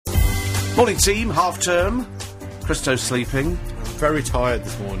Morning team, half term. Christo's sleeping. Very tired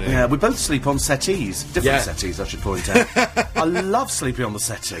this morning. Yeah, we both sleep on settees. Different settees, I should point out. I love sleeping on the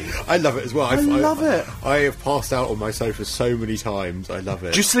settee. I love it as well. I love it. I have passed out on my sofa so many times. I love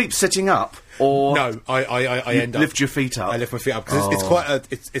it. Do you sleep sitting up? Or no, I end up... lift your feet up? I lift my feet up, because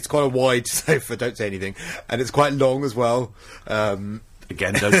it's quite a wide sofa, don't say anything. And it's quite long as well.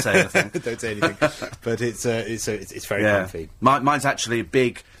 Again, don't say anything. Don't say anything. But it's very comfy. Mine's actually a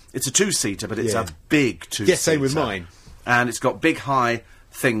big... It's a two-seater, but it's a big two-seater. Yes, same with mine. And it's got big, high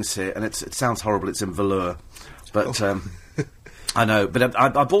things here, and it sounds horrible, it's in velour. But, I know, but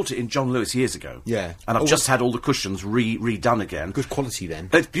I bought it in John Lewis years ago. Yeah. And I've just had all the cushions redone again. Good quality, then.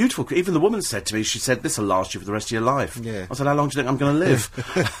 It's beautiful. Even the woman said to me, she said, this'll last you for the rest of your life. Yeah. I said, how long do you think I'm going to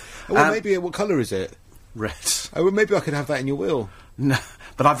live? Well, maybe, what colour is it? Red. Oh, well, maybe I could have that in your will. No,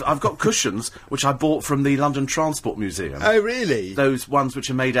 but I've got cushions which I bought from the London Transport Museum. Oh, really? Those ones which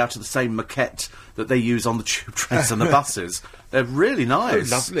are made out of the same maquette that they use on the tube trains and the buses. They're really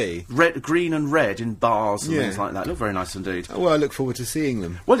nice. Oh, lovely. Green and red in bars and things like that. Look very nice indeed. Oh, well, I look forward to seeing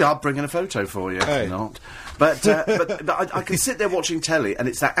them. Well, yeah, I'll bring in a photo for you. If not. But I can sit there watching telly, and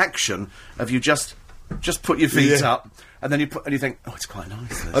it's that action of you just put your feet up. And then you think, oh, it's quite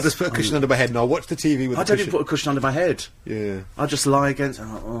nice. I'll just put a cushion under my head and I'll watch the TV with I don't even put a cushion under my head. Yeah. I just lie against it.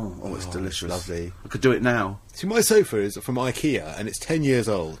 Oh, it's delicious. It's lovely. I could do it now. See, my sofa is from IKEA and it's 10 years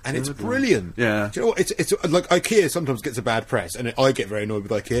old and it's brilliant. Yeah. Do you know what? It's like IKEA sometimes gets a bad press and I get very annoyed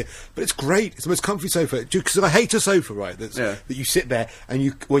with IKEA, but it's great. It's the most comfy sofa. Because I hate a sofa, right, that you sit there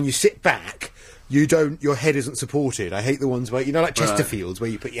and when you sit back, your head isn't supported. I hate the ones where, like Chesterfields, where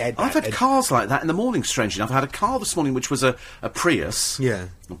you put your head back. I've had cars like that in the morning, strangely enough. I had a car this morning which was a Prius. Yeah.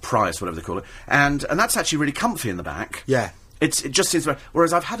 Or Prius, whatever they call it. And that's actually really comfy in the back. Yeah. It just seems...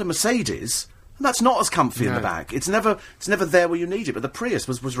 Whereas I've had a Mercedes, and that's not as comfy in the back. It's never there where you need it, but the Prius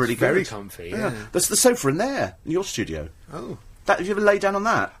was really good. Very comfy, yeah. There's the sofa in there, in your studio. Oh. Have you ever laid down on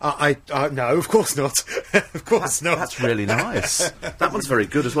that? No, of course not. Of course not. That's really nice. That one's very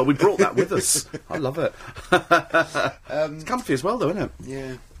good as well. We brought that with us. I love it. It's comfy as well, though, isn't it?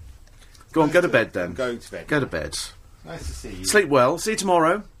 Yeah. Go on, go to bed then. I'm going to bed. Go to bed. Nice to see you. Sleep well. See you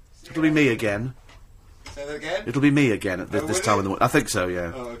tomorrow. It'll be me again. Say that again? It'll be me again at this time in the morning. I think so,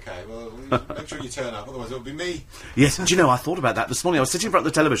 yeah. Oh, okay. Well, make sure you turn up, otherwise it'll be me. Yes, do you know, I thought about that this morning. I was sitting in front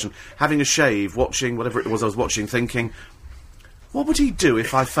of the television, having a shave, watching whatever it was I was watching, thinking... What would he do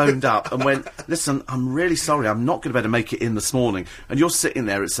if I phoned up and went, listen, I'm really sorry, I'm not going to be able to make it in this morning. And you're sitting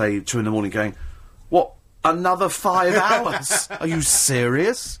there at, say, 2 in the morning going, what, another 5 hours? Are you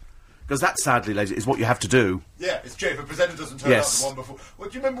serious? Because that, sadly, ladies, is what you have to do. Yeah, it's true. If a presenter doesn't turn up the one before... Well,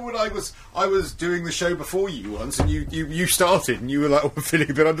 do you remember when I was doing the show before you once, and you started, and you were like, oh, I'm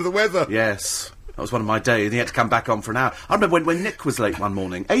feeling a bit under the weather? Yes. That was one of my days, and he had to come back on for an hour. I remember when Nick was late one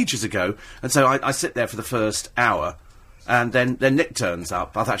morning, ages ago, and so I sit there for the first hour... And then Nick turns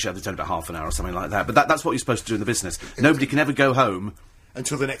up. I actually had to turn about half an hour or something like that. But that's what you're supposed to do in the business. Nobody can ever go home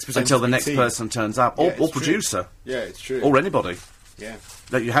until the next person turns up, or producer. Yeah, it's true. Or anybody. Yeah,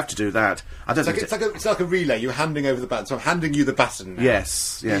 you have to do that. I don't. It's like a relay. You're handing over the baton. So I'm handing you the baton now.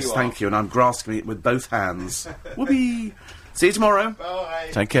 Yes, thank you. And I'm grasping it with both hands. Whoopee! See you tomorrow. Bye.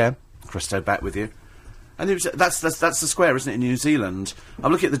 Take care. Christo back with you. And that's the square, isn't it, in New Zealand?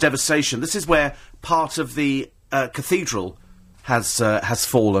 I'm looking at the devastation. This is where part of the cathedral has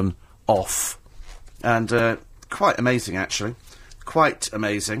fallen off, and quite amazing, actually, quite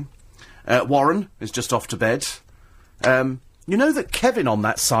amazing. Warren is just off to bed. You know that Kevin on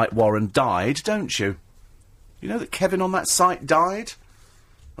that site, Warren, died, don't you? You know that Kevin on that site died?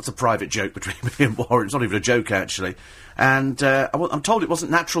 That's a private joke between me and Warren. It's not even a joke, actually. And I'm told it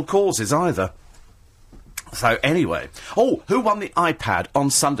wasn't natural causes either. So anyway, who won the iPad on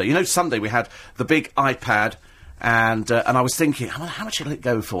Sunday? You know, Sunday we had the big iPad. And I was thinking, how much will it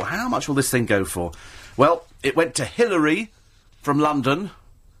go for? How much will this thing go for? Well, it went to Hillary from London.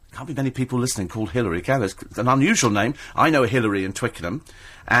 Can't be many people listening called Hillary, can there? It's an unusual name. I know a Hillary in Twickenham.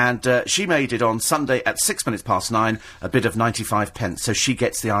 And she made it on Sunday at 9:06, a bid of 95 pence. So she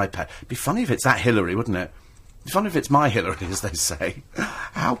gets the iPad. It'd be funny if it's that Hillary, wouldn't it? It'd be funny if it's my Hillary, as they say.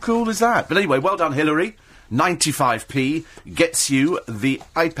 How cool is that? But anyway, well done, Hillary. 95p gets you the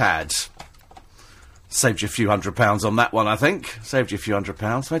iPad. Saved you a few £100 on that one, I think. Saved you a few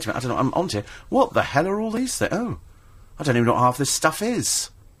 £100. Wait a minute, I don't know, I'm on to you. What the hell are all these things? Oh, I don't even know what half this stuff is.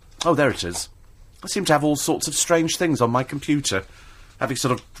 Oh, there it is. I seem to have all sorts of strange things on my computer, having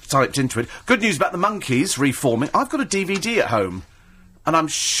sort of typed into it. Good news about the Monkees reforming. I've got a DVD at home, and I'm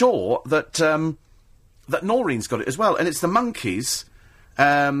sure that, that Noreen's got it as well, and it's the Monkees,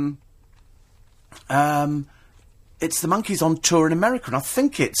 it's the Monkees on tour in America, and I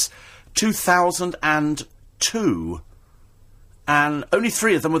think it's 2002. And only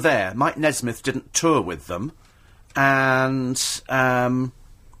 3 of them were there. Mike Nesmith didn't tour with them. And there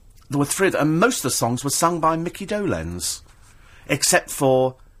were 3 of them. And most of the songs were sung by Mickey Dolenz. Except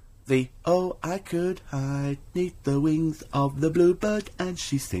for the "Oh, I could hide 'neath the wings of the bluebird and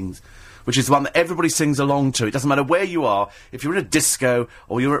she sings," which is the one that everybody sings along to. It doesn't matter where you are. If you're in a disco,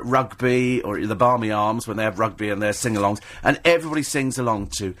 or you're at rugby, or at the Barmy Arms when they have rugby and their sing-alongs, and everybody sings along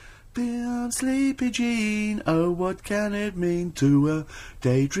to "Beyond Sleepy Jean, oh, what can it mean to a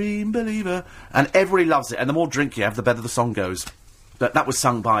daydream believer?" And everybody loves it, and the more drink you have, the better the song goes. But that was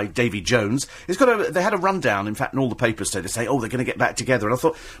sung by Davy Jones. They had a rundown, in fact, in all the papers today. They say, oh, they're going to get back together. And I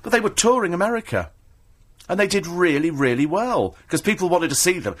thought, but they were touring America. And they did really, really well, because people wanted to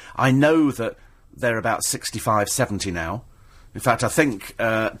see them. I know that they're about 65, 70 now. In fact, I think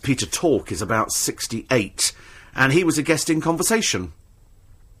Peter Tork is about 68, and he was a guest in Conversation.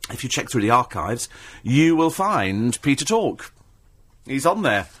 If you check through the archives, you will find Peter Tork. He's on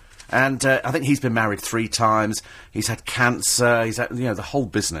there. And I think he's been married 3 times. He's had cancer. He's had, the whole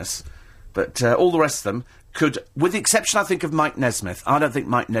business. But all the rest of them could, with the exception, I think, of Mike Nesmith. I don't think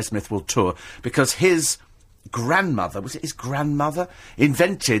Mike Nesmith will tour, because his grandmother, was it his grandmother,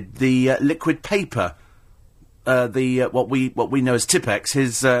 invented the liquid paper. What we know as Tipex.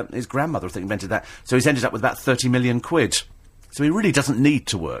 His grandmother, I think, invented that. So he's ended up with about 30 million quid. So he really doesn't need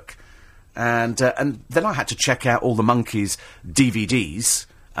to work. And then I had to check out all the Monkees DVDs,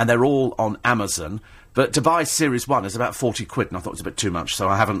 and they're all on Amazon. But to buy Series 1 is about 40 quid, and I thought it was a bit too much, so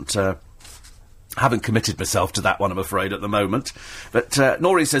I haven't committed myself to that one, I'm afraid, at the moment. But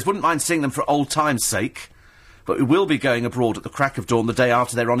Noreen says, wouldn't mind seeing them for old time's sake, but we will be going abroad at the crack of dawn the day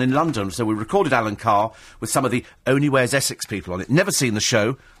after they're on in London. So we recorded Alan Carr with some of the Only Wears Essex people on it. Never seen the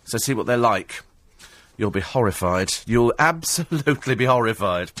show, so see what they're like. You'll be horrified. You'll absolutely be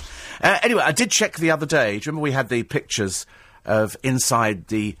horrified. Anyway, I did check the other day. Do you remember we had the pictures of inside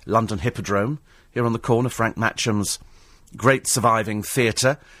the London Hippodrome, here on the corner, Frank Matcham's great surviving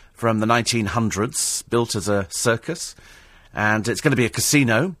theatre from the 1900s, built as a circus, and it's going to be a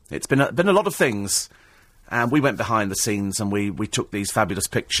casino. It's been a lot of things, and we went behind the scenes and we took these fabulous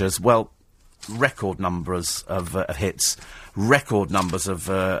pictures. Well, record numbers of hits, record numbers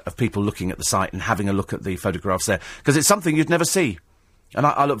of people looking at the site and having a look at the photographs there, because it's something you'd never see. And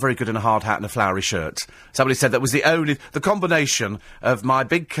I look very good in a hard hat and a flowery shirt. Somebody said that was the combination of my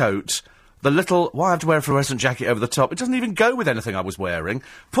big coat, the little, why I have to wear a fluorescent jacket over the top? It doesn't even go with anything I was wearing.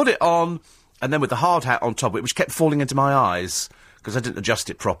 Put it on, and then with the hard hat on top of it, which kept falling into my eyes, because I didn't adjust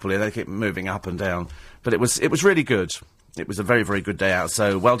it properly. They kept moving up and down. But it was really good. It was a very, very good day out.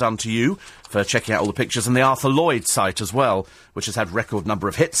 So well done to you for checking out all the pictures. And the Arthur Lloyd site as well, which has had record number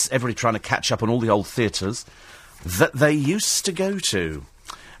of hits. Everybody trying to catch up on all the old theatres that they used to go to.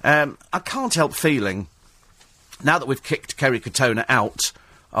 I can't help feeling, now that we've kicked Kerry Katona out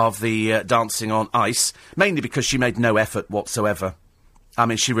of the Dancing on Ice, mainly because she made no effort whatsoever. I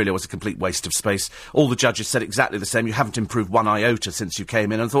mean, she really was a complete waste of space. All the judges said exactly the same. You haven't improved one iota since you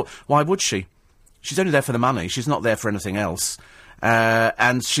came in. And I thought, why would she? She's only there for the money. She's not there for anything else.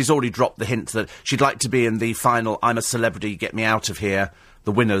 And she's already dropped the hint that she'd like to be in the final I'm a Celebrity, Get Me Out of Here,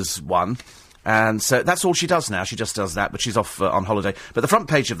 the winners one. And so that's all she does now. She just does that, but she's off on holiday. But the front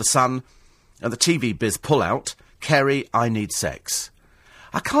page of The Sun and the TV Biz pull-out, Kerry, I Need Sex.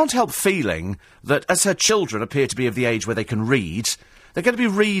 I can't help feeling that as her children appear to be of the age where they can read, they're going to be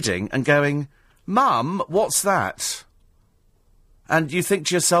reading and going, Mum, what's that? And you think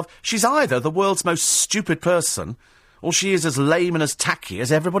to yourself, she's either the world's most stupid person, or she is as lame and as tacky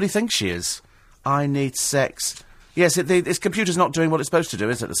as everybody thinks she is. I need sex. Yes, this computer's not doing what it's supposed to do,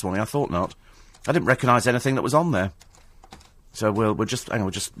 is it, this morning? I thought not. I didn't recognise anything that was on there. So we'll just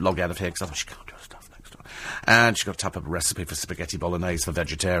log out of here, because she can't do her stuff next time. And she's got to type up a recipe for spaghetti bolognese for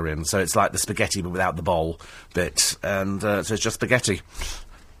vegetarians. So it's like the spaghetti but without the bowl bit. And so it's just spaghetti.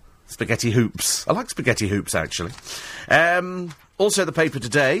 Spaghetti hoops. I like spaghetti hoops, actually. Also, the paper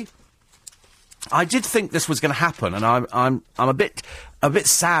today. I did think this was going to happen, and I'm a bit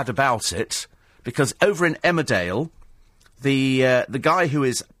sad about it, because over in Emmerdale, the guy who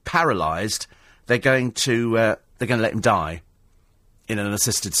is paralysed, they're going to let him die in an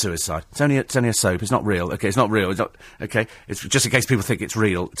assisted suicide. It's only a soap. It's not real. Okay, it's not real. It's not, okay, it's just in case people think it's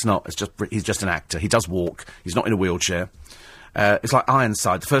real. It's not. He's just an actor. He does walk. He's not in a wheelchair. It's like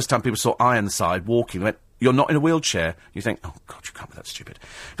Ironside. The first time people saw Ironside walking, they went, "You're not in a wheelchair." You think, "Oh God, you can't be that stupid."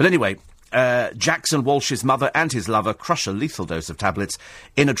 But anyway, Jackson Walsh's mother and his lover crush a lethal dose of tablets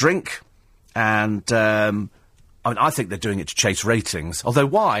in a drink, and I think they're doing it to chase ratings. Although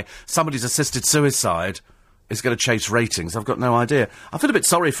why? Somebody's assisted suicide, is going to chase ratings. I've got no idea. I feel a bit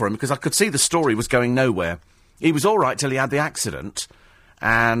sorry for him because I could see the story was going nowhere. He was all right till he had the accident,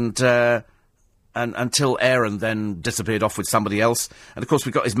 and until Aaron then disappeared off with somebody else. And, of course,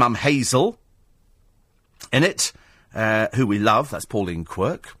 we've got his mum, Hazel, in it, who we love. That's Pauline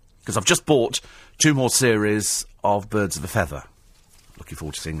Quirk. Because I've just bought 2 more series of Birds of a Feather. Looking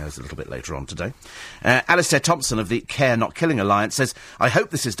forward to seeing those a little bit later on today. Alistair Thompson of the Care Not Killing Alliance says, I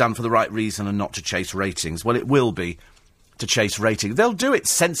hope this is done for the right reason and not to chase ratings. Well, it will be to chase ratings. They'll do it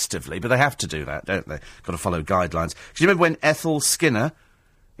sensitively, but they have to do that, don't they? Got to follow guidelines. Do you remember when Ethel Skinner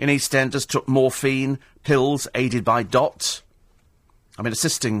in EastEnders took morphine pills aided by Dot? I mean,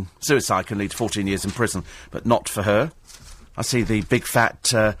 assisting suicide can lead to 14 years in prison, but not for her. I see the big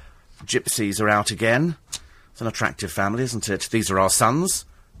fat gypsies are out again. It's an attractive family, isn't it? These are our sons,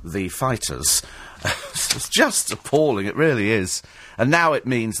 the fighters. It's just appalling, it really is. And now it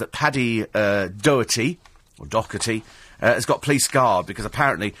means that Paddy Doherty, or Doherty, has got police guard because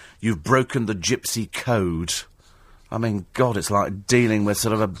apparently you've broken the gypsy code. I mean, God, it's like dealing with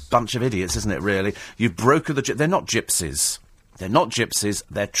sort of a bunch of idiots, isn't it, really? You've broken the... They're not gypsies. They're not gypsies,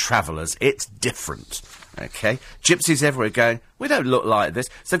 they're travellers. It's different, OK? Gypsies everywhere going, we don't look like this.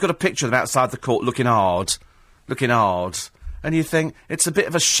 So they've got a picture of them outside the court looking hard. And you think, it's a bit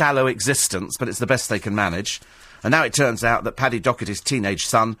of a shallow existence, but it's the best they can manage. And now it turns out that Paddy Doherty's teenage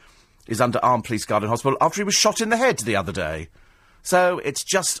son is under armed police guard in hospital after he was shot in the head the other day. So it's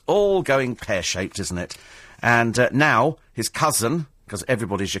just all going pear-shaped, isn't it? And now his cousin, because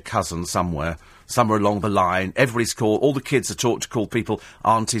everybody's your cousin somewhere along the line, everybody's called, all the kids are taught to call people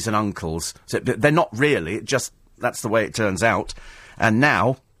aunties and uncles. So they're not really, that's the way it turns out. And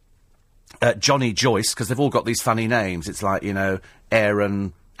now... Johnny Joyce, because they've all got these funny names. It's like, you know,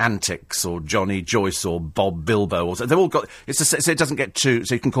 Aaron Antics or Johnny Joyce or Bob Bilbo. Or so. They've all got... so it doesn't get too...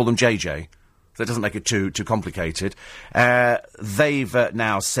 So you can call them JJ. So it doesn't make it too complicated. They've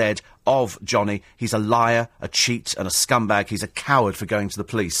now said of Johnny, he's a liar, a cheat and a scumbag. He's a coward for going to the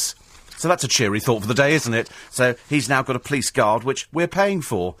police. So that's a cheery thought for the day, isn't it? So he's now got a police guard, which we're paying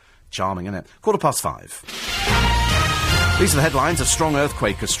for. Charming, isn't it? 5:15. These are the headlines. A strong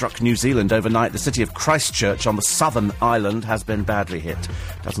earthquake has struck New Zealand overnight. The city of Christchurch on the southern island has been badly hit.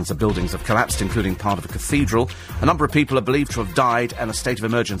 Dozens of buildings have collapsed, including part of a cathedral. A number of people are believed to have died, and a state of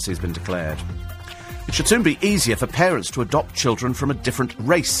emergency has been declared. It should soon be easier for parents to adopt children from a different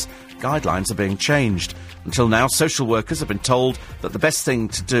race. Guidelines are being changed. Until now, social workers have been told that the best thing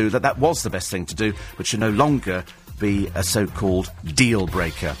to do, that was the best thing to do, but should no longer be a so-called deal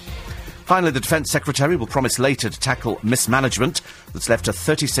breaker. Finally, the Defence Secretary will promise later to tackle mismanagement that's left a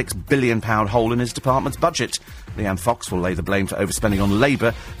 £36 billion hole in his department's budget. Leanne Fox will lay the blame for overspending on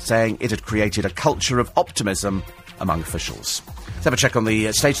Labour, saying it had created a culture of optimism among officials. Let's have a check on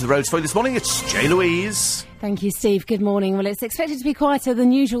the state of the roads for you this morning. It's J. Louise. Thank you, Steve. Good morning. Well, it's expected to be quieter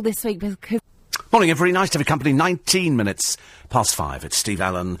than usual this week because... Morning, everybody. Nice to have your company. 19 minutes past 5. It's Steve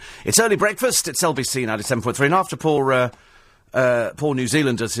Allen. It's early breakfast. It's LBC 97.3. And after poor New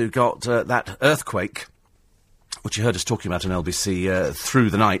Zealanders who got that earthquake, which you heard us talking about on LBC through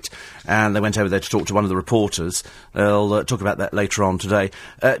the night, and they went over there to talk to one of the reporters. They'll talk about that later on today.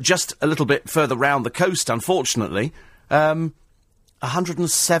 Just a little bit further round the coast, unfortunately,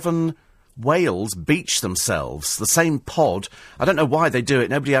 107 whales beach themselves. The same pod. I don't know why they do it.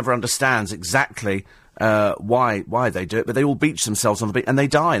 Nobody ever understands exactly why they do it, but they all beach themselves on the beach, and they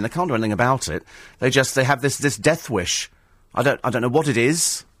die, and they can't do anything about it. They have this death wish. I don't know what it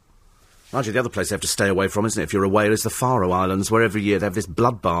is. Actually, the other place they have to stay away from, isn't it, if you're a whale, is the Faroe Islands, where every year they have this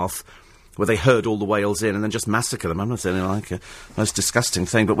bloodbath where they herd all the whales in and then just massacre them. I'm not saying like a most disgusting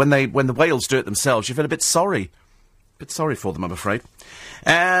thing, but when the whales do it themselves, you feel a bit sorry. A bit sorry for them, I'm afraid.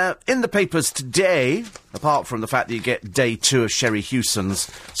 In the papers today, apart from the fact that you get day 2 of Sherry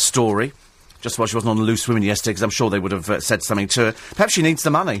Hewson's story, just while she wasn't on the Loose Women yesterday, because I'm sure they would have said something to her. Perhaps she needs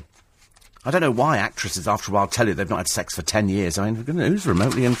the money. I don't know why actresses, after a while, tell you they've not had sex for 10 years. I mean, who's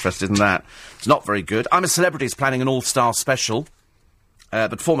remotely interested in that? It's not very good. I'm a Celebrity is planning an all-star special,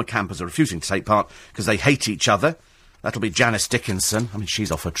 but former campers are refusing to take part because they hate each other. That'll be Janice Dickinson. I mean,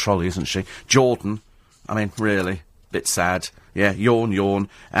 she's off her trolley, isn't she? Jordan. I mean, really. Bit sad. Yeah, yawn.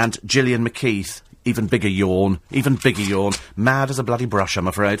 And Gillian McKeith. Even bigger yawn. Mad as a bloody brush, I'm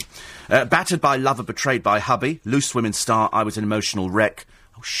afraid. Battered by lover, betrayed by hubby. Loose Women star, I was an emotional wreck.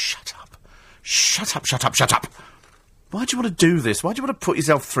 Oh, shut up. Shut up. Why do you want to do this? Why do you want to put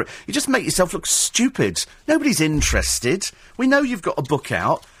yourself through... You just make yourself look stupid. Nobody's interested. We know you've got a book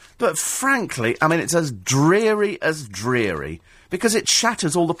out, but frankly, I mean, it's as dreary, because it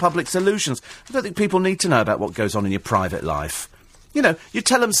shatters all the public's illusions. I don't think people need to know about what goes on in your private life. You know, you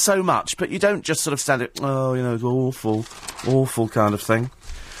tell them so much, but you don't just sort of stand it, oh, you know, it's awful kind of thing.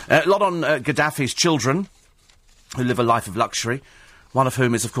 A lot on Gaddafi's children, who live a life of luxury, one of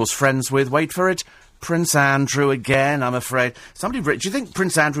whom is, of course, friends with, wait for it, Prince Andrew again, I'm afraid. Do you think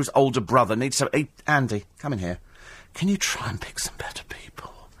Prince Andrew's older brother needs to... Hey, Andy, come in here. Can you try and pick some better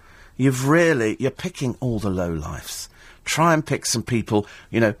people? You're picking all the lowlifes. Try and pick some people,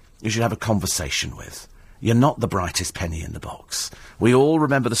 you know, you should have a conversation with. You're not the brightest penny in the box. We all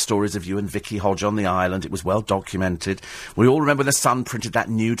remember the stories of you and Vicky Hodge on the island. It was well documented. We all remember the Sun printed that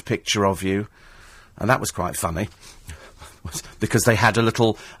nude picture of you. And that was quite funny. Because they had a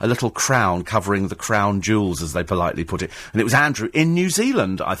little crown covering the crown jewels, as they politely put it. And it was Andrew in New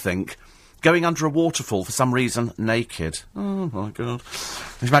Zealand, I think, going under a waterfall for some reason, naked. Oh, my God.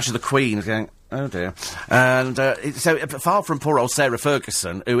 Imagine the Queen going... Oh, dear. And so, far from poor old Sarah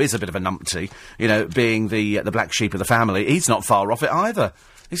Ferguson, who is a bit of a numpty, you know, being the black sheep of the family, he's not far off it either.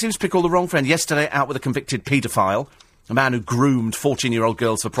 He seems to pick all the wrong friend. Yesterday, out with a convicted paedophile, a man who groomed 14-year-old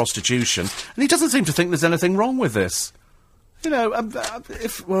girls for prostitution, and he doesn't seem to think there's anything wrong with this. You know,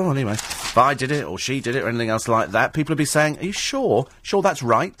 anyway, if I did it, or she did it, or anything else like that, people would be saying, are you sure? Sure that's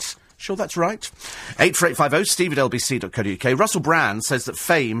right? Sure that's right? 84850 steve@lbc.co.uk. Russell Brand says that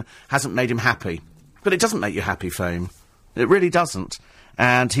fame hasn't made him happy. But it doesn't make you happy, fame. It really doesn't.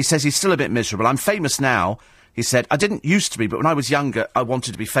 And he says he's still a bit miserable. I'm famous now, he said. I didn't used to be, but when I was younger, I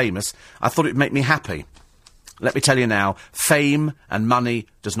wanted to be famous. I thought it would make me happy. Let me tell you now, fame and money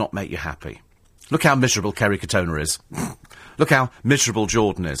does not make you happy. Look how miserable Kerry Katona is. Look how miserable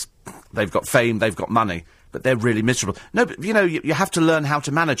Jordan is. They've got fame, they've got money. But they're really miserable. No, but, you know, you have to learn how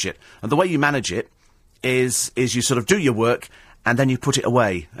to manage it. And the way you manage it is you sort of do your work, and then you put it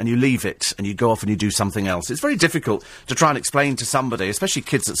away, and you leave it, and you go off and you do something else. It's very difficult to try and explain to somebody, especially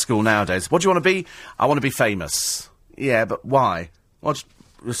kids at school nowadays, what do you want to be? I want to be famous. Yeah, but why? Well,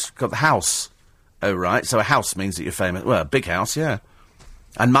 just got the house. Oh, right, so a house means that you're famous. Well, a big house, yeah.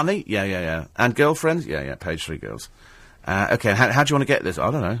 And money? Yeah. And girlfriend? Yeah, page 3 girls. OK, how do you want to get this?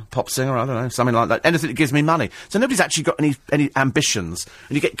 I don't know. Pop singer? I don't know. Something like that. Anything that gives me money. So nobody's actually got any ambitions.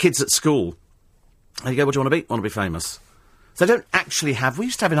 And you get kids at school. And you go, what do you want to be? Want to be famous. So they don't actually have... We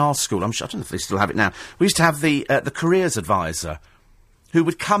used to have in our school, I'm sure, I don't know if they still have it now, we used to have the careers advisor who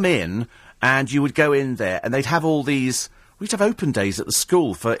would come in and you would go in there and they'd have all these... We used to have open days at the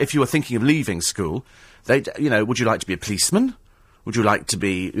school for if you were thinking of leaving school. They'd, you know, would you like to be a policeman? Would you like to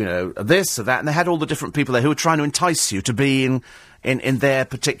be, you know, this or that? And they had all the different people there who were trying to entice you to be in their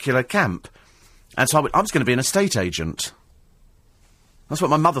particular camp. And so I was going to be an estate agent. That's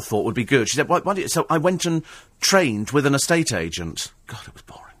what my mother thought would be good. She said, why do you... So I went and trained with an estate agent. God, it was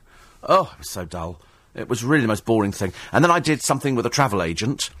boring. Oh, it was so dull. It was really the most boring thing. And then I did something with a travel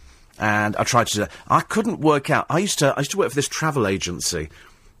agent, and I tried to do that. I couldn't work out... I used to work for this travel agency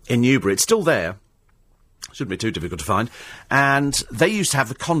in Newbury. It's still there. Shouldn't be too difficult to find. And they used to have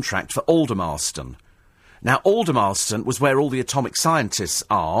the contract for Aldermaston. Now, Aldermaston was where all the atomic scientists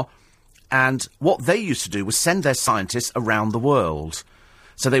are, and what they used to do was send their scientists around the world.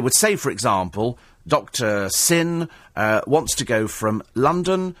 So they would say, for example, Dr. Sin wants to go from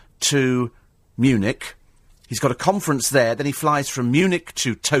London to Munich. He's got a conference there, then he flies from Munich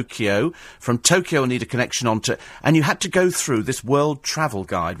to Tokyo. From Tokyo, he'll need a connection on to... And you had to go through this world travel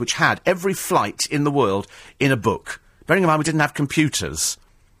guide, which had every flight in the world in a book. Bearing in mind, we didn't have computers,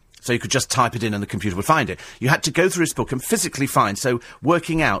 so you could just type it in and the computer would find it. You had to go through his book and physically find, so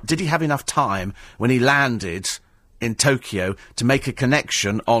working out, did he have enough time when he landed in Tokyo to make a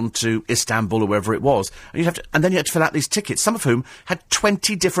connection onto Istanbul or wherever it was? And then you had to fill out these tickets, some of whom had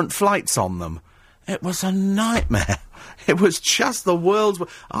 20 different flights on them. It was a nightmare. It was just the world's...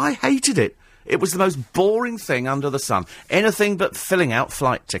 I hated it. It was the most boring thing under the sun. Anything but filling out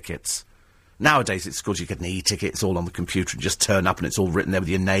flight tickets. Nowadays, at schools, you get an e-ticket, it's all on the computer, and just turn up and it's all written there with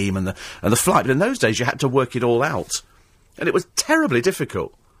your name and the flight. But in those days, you had to work it all out. And it was terribly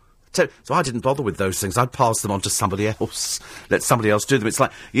difficult. So I didn't bother with those things. I'd pass them on to somebody else. Let somebody else do them. It's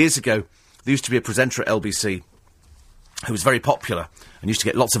like, years ago, there used to be a presenter at LBC who was very popular and used to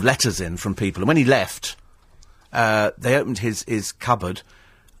get lots of letters in from people. And when he left, they opened his cupboard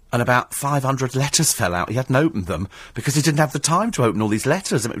and about 500 letters fell out. He hadn't opened them because he didn't have the time to open all these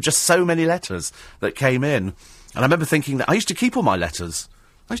letters. I mean, it was just so many letters that came in. And I remember thinking that I used to keep all my letters.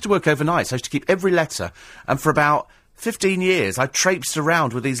 I used to work overnight, so I used to keep every letter. And for about 15 years, I traipsed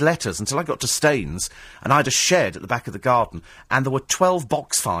around with these letters until I got to Staines, and I had a shed at the back of the garden, and there were 12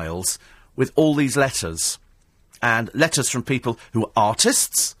 box files with all these letters. And letters from people who were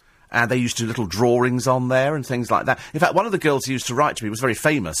artists, and they used to do little drawings on there and things like that. In fact, one of the girls who used to write to me was very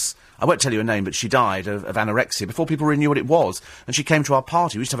famous. I won't tell you her name, but she died of anorexia before people really knew what it was. And she came to our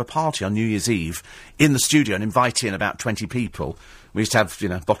party. We used to have a party on New Year's Eve in the studio and invite in about 20 people. We used to have,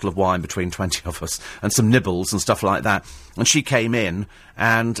 a bottle of wine between 20 of us and some nibbles and stuff like that. And she came in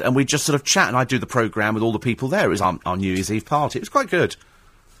and we just sort of chat, and I'd do the programme with all the people there. It was our New Year's Eve party. It was quite good.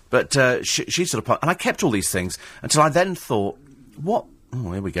 But she sort of... And I kept all these things until I then thought, what...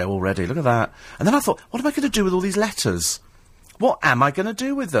 Oh, here we go already. Look at that. And then I thought, what am I going to do with all these letters? What am I going to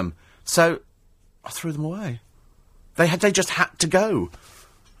do with them? So I threw them away. They just had to go.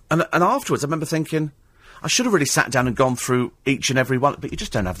 And afterwards I remember thinking, I should have really sat down and gone through each and every one, but you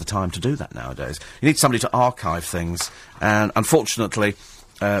just don't have the time to do that nowadays. You need somebody to archive things. And unfortunately,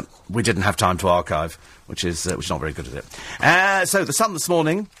 we didn't have time to archive, which is not very good at it. So the Sun this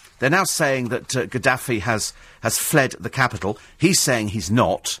morning, they're now saying that Gaddafi has fled the capital. He's saying he's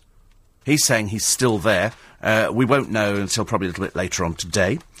not. He's saying he's still there. We won't know until probably a little bit later on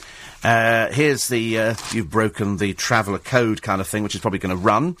today. Here's the you've broken the traveller code kind of thing, which is probably going to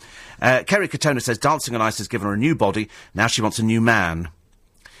run. Kerry Katona says Dancing on Ice has given her a new body. Now she wants a new man.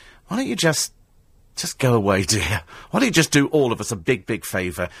 Why don't you just go away, dear? Why don't you just do all of us a big, big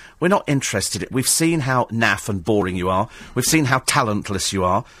favour? We're not interested. We've seen how naff and boring you are. We've seen how talentless you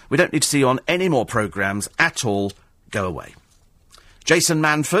are. We don't need to see you on any more programmes at all. Go away. Jason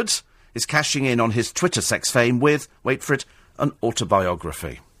Manford is cashing in on his Twitter sex fame with, wait for it, an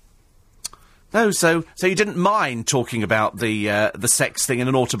autobiography. No, so you didn't mind talking about the sex thing in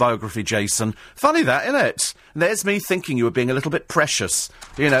an autobiography, Jason. Funny that, isn't it? There's me thinking you were being a little bit precious,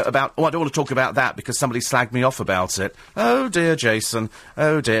 about, I don't want to talk about that because somebody slagged me off about it. Oh dear, Jason.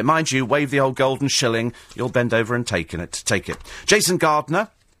 Oh dear. Mind you, wave the old golden shilling. You'll bend over and take it. Jason Gardner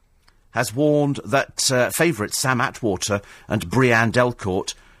has warned that favourites Sam Atwater and Brianne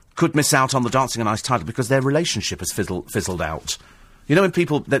Delcourt could miss out on the Dancing on Ice title because their relationship has fizzled out. You know when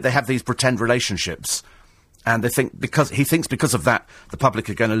people, they have these pretend relationships, and he thinks because of that, the public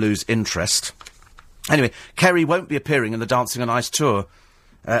are going to lose interest. Anyway, Kerry won't be appearing in the Dancing on Ice tour,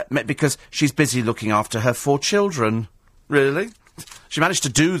 because she's busy looking after her 4 children. Really? She managed to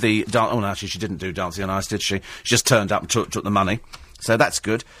do no, actually, she didn't do Dancing on Ice, did she? She just turned up and took the money. So that's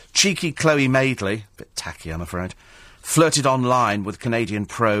good. Cheeky Chloe Madeley, a bit tacky, I'm afraid, flirted online with Canadian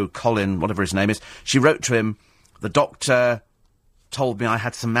pro Colin, whatever his name is. She wrote to him, the doctor told me I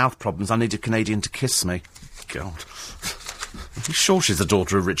had some mouth problems. I needed Canadian to kiss me. God. I'm sure she's the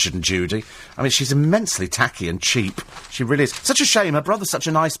daughter of Richard and Judy. I mean, she's immensely tacky and cheap. She really is. Such a shame. Her brother's such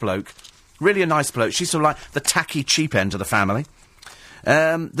a nice bloke. Really a nice bloke. She's sort of like the tacky, cheap end of the family.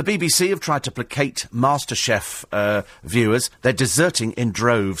 The BBC have tried to placate MasterChef viewers. They're deserting in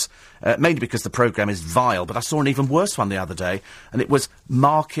droves, mainly because the programme is vile. But I saw an even worse one the other day, and it was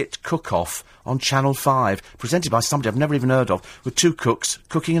Market Cook-Off on Channel 5, presented by somebody I've never even heard of, with 2 cooks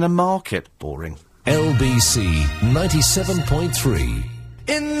cooking in a market. Boring. LBC 97.3.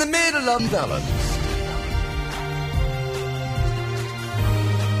 In the middle of balance.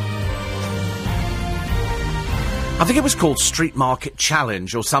 I think it was called Street Market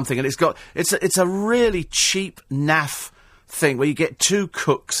Challenge or something, and it's a really cheap, naff thing where you get 2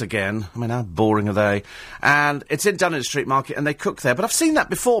 cooks again. I mean, how boring are they? And it's done in a street market, and they cook there. But I've seen that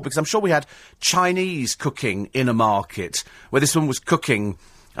before, because I'm sure we had Chinese cooking in a market, where this one was cooking.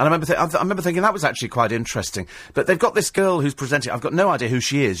 And I remember thinking that was actually quite interesting. But they've got this girl who's presenting. I've got no idea who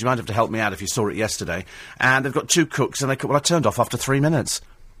she is. You might have to help me out if you saw it yesterday. And they've got 2 cooks, and they cook. Well, I turned off after 3 minutes.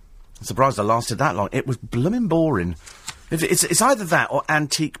 I'm surprised I lasted that long. It was blooming boring. It's either that or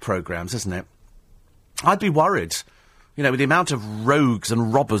antique programmes, isn't it? I'd be worried, with the amount of rogues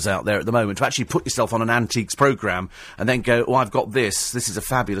and robbers out there at the moment, to actually put yourself on an antiques programme and then go, oh, I've got this. This is a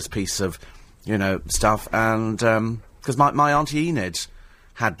fabulous piece of, stuff. And, because my Auntie Enid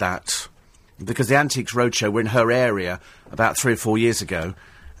had that. Because the Antiques Roadshow were in her area about 3 or 4 years ago.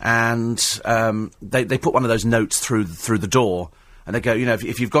 And, they put one of those notes through the door. And they go,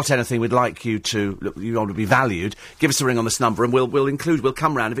 if you've got anything we'd like you want to be valued, give us a ring on this number and we'll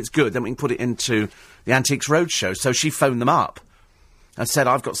come round. If it's good, then we can put it into the Antiques Roadshow. So she phoned them up and said,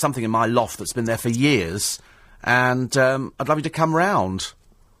 I've got something in my loft that's been there for years, and I'd love you to come round.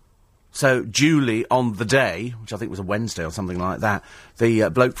 So duly on the day, which I think was a Wednesday or something like that, the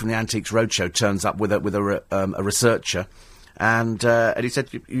bloke from the Antiques Roadshow turns up with a researcher, and he said,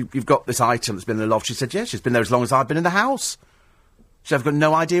 you've got this item that's been in the loft. She said, yes, it's been there as long as I've been in the house. So I've got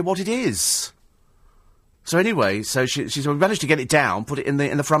no idea what it is. So anyway, she said, we managed to get it down, put it in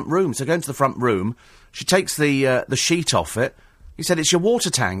the front room. So go into the front room, she takes the sheet off it. He said, it's your water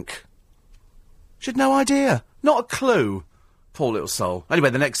tank. She had no idea. Not a clue. Poor little soul.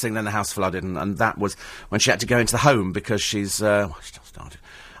 Anyway, the next thing, then the house flooded, and that was when she had to go into the home because she's, she started.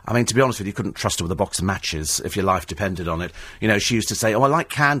 I mean, to be honest with you, you couldn't trust her with a box of matches if your life depended on it. You know, she used to say, oh, I like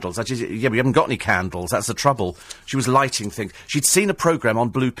candles. Yeah, we haven't got any candles. That's the trouble. She was lighting things. She'd seen a programme on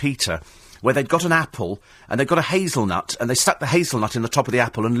Blue Peter where they'd got an apple and they'd got a hazelnut and they stuck the hazelnut in the top of the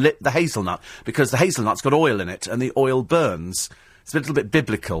apple and lit the hazelnut because the hazelnut's got oil in it and the oil burns. It's a little bit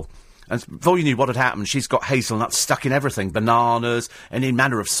biblical. And before you knew what had happened, she's got hazelnuts stuck in everything. Bananas, any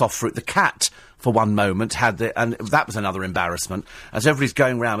manner of soft fruit. The cat, for one moment, and that was another embarrassment, as everybody's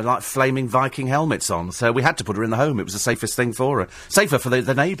going round with, like, flaming Viking helmets on. So we had to put her in the home. It was the safest thing for her. Safer for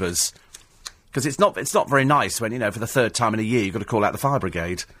the neighbours. Because it's not very nice when, you know, for the third time in a year you've got to call out the fire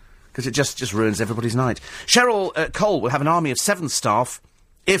brigade. Because it just ruins everybody's night. Cheryl Cole will have an army of 7 staff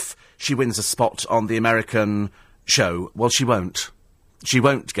if she wins a spot on the American show. Well, she won't. She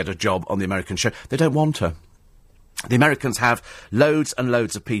won't get a job on the American show. They don't want her. The Americans have loads and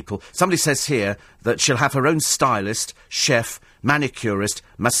loads of people. Somebody says here that she'll have her own stylist, chef, manicurist,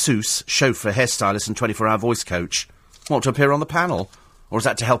 masseuse, chauffeur, hairstylist and 24-hour voice coach. Want to appear on the panel? Or is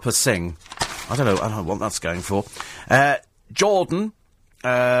that to help her sing? I don't know what that's going for. Jordan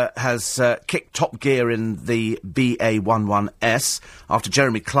has kicked top gear in the BA11S after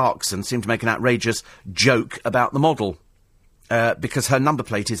Jeremy Clarkson seemed to make an outrageous joke about the model. Because her number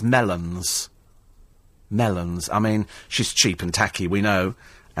plate is melons. Melons. I mean, she's cheap and tacky, we know.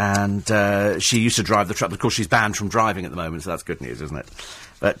 And she used to drive the truck. Of course, she's banned from driving at the moment, so that's good news, isn't it?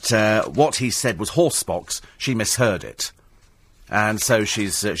 But what he said was horsebox. She misheard it. And so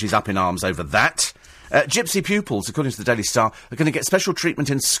she's up in arms over that. Gypsy pupils, according to the Daily Star, are going to get special treatment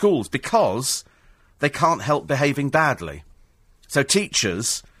in schools because they can't help behaving badly. So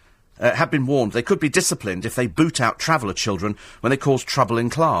teachers have been warned they could be disciplined if they boot out traveller children when they cause trouble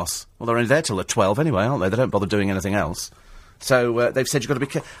in class. Well, they're only there till they're 12 anyway, aren't they? They don't bother doing anything else. So they've said you've got to be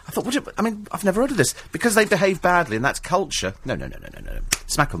careful. I thought, I've never heard of this. Because they behave badly and that's culture. No.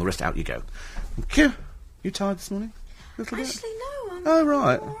 Smack on the wrist, out you go. Thank you. You tired this morning? Actually, no. Oh,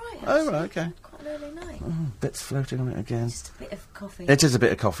 right. I'm all right, Oh, right, okay. Quite an early night. Oh, bits floating on it again. Just a bit of coffee. It is a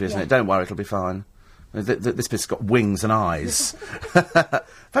bit of coffee, isn't it? Don't worry, it'll be fine. This bit's got wings and eyes.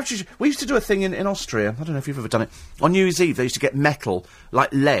 We used to do a thing in Austria. I don't know if you've ever done it. On New Year's Eve, they used to get metal,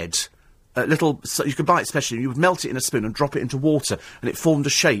 like lead, so you could buy it specially. You would melt it in a spoon and drop it into water, and it formed a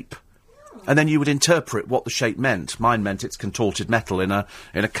shape. And then you would interpret what the shape meant. Mine meant it's contorted metal in a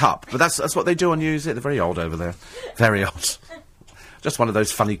cup. But that's what they do on New Year's Eve. They're very odd over there. Very odd. Just one of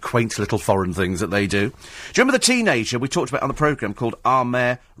those funny, quaint little foreign things that they do. Do you remember the teenager we talked about on the programme called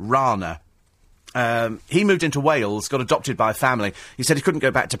Amer Rana? He moved into Wales, got adopted by a family. He said he couldn't go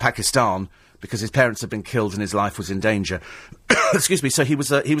back to Pakistan because his parents had been killed and his life was in danger. Excuse me, so he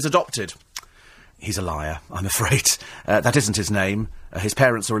was adopted. He's a liar, I'm afraid. That isn't his name. His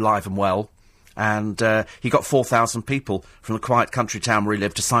parents are alive and well. And he got 4,000 people from the quiet country town where he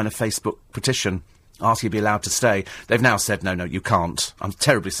lived to sign a Facebook petition asking to be allowed to stay. They've now said, no, you can't. I'm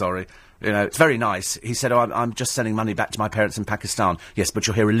terribly sorry. You know, it's very nice. He said, I'm just sending money back to my parents in Pakistan. Yes, but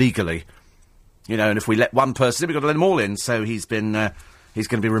you're here illegally. You know, and if we let one person in, we've got to let them all in. So he's going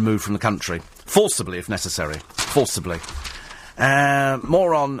to be removed from the country. Forcibly, if necessary. Forcibly.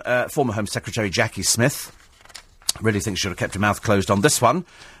 More on former Home Secretary Jackie Smith. Really think she should have kept her mouth closed on this one.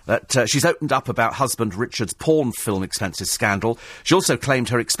 That she's opened up about husband Richard's porn film expenses scandal. She also claimed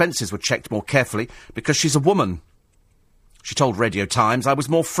her expenses were checked more carefully because she's a woman. She told Radio Times, I was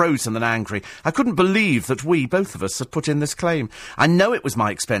more frozen than angry. I couldn't believe that both of us, had put in this claim. I know it was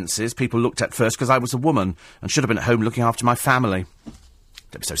my expenses people looked at first because I was a woman and should have been at home looking after my family.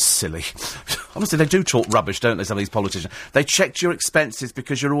 Don't be so silly. Honestly, they do talk rubbish, don't they, some of these politicians? They checked your expenses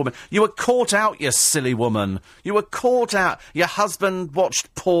because you're a woman. You were caught out, you silly woman. You were caught out. Your husband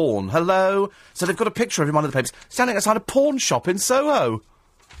watched porn. Hello? So they've got a picture of him on the papers standing outside a pawn shop in Soho.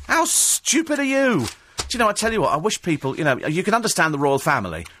 How stupid are you? Do you know, I tell you what, I wish people, you know, you can understand the royal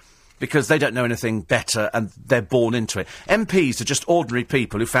family because they don't know anything better and they're born into it. MPs are just ordinary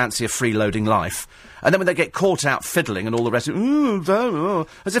people who fancy a freeloading life. And then when they get caught out fiddling and all the rest of it,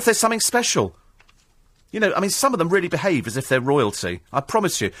 as if there's something special. You know, I mean, some of them really behave as if they're royalty. I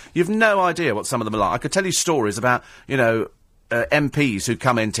promise you. You've no idea what some of them are like. I could tell you stories about, you know, MPs who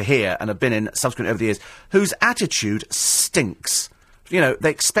come into here and have been in subsequent over the years, whose attitude stinks. You know, they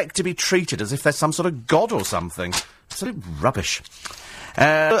expect to be treated as if they're some sort of god or something. Absolute rubbish.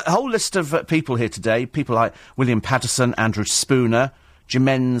 A whole list of people here today. People like William Patterson, Andrew Spooner,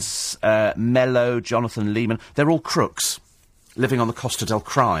 Jimenez Mello, Jonathan Lehman. They're all crooks living on the Costa del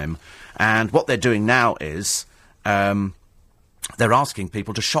Crime. And what they're doing now is they're asking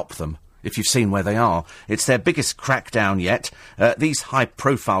people to shop them. if you've seen where they are. It's their biggest crackdown yet. These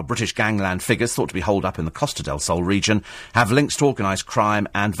high-profile British gangland figures, thought to be holed up in the Costa del Sol region, have links to organised crime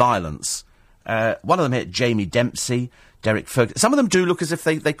and violence. One of them hit Jamie Dempsey, Derek Ferguson. Some of them do look as if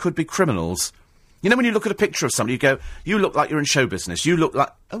they could be criminals. You know, when you look at a picture of somebody, you go, you look like you're in show business. You look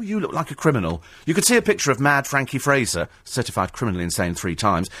like a criminal. You could see a picture of mad Frankie Fraser, certified criminally insane 3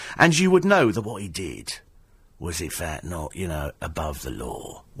 times, and you would know that what he did was, in fact, not, above the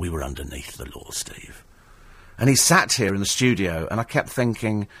law. We were underneath the law, Steve. And he sat here in the studio, and I kept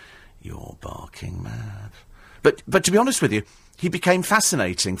thinking, you're barking mad. But to be honest with you, he became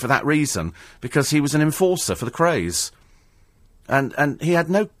fascinating for that reason, because he was an enforcer for the craze. And he had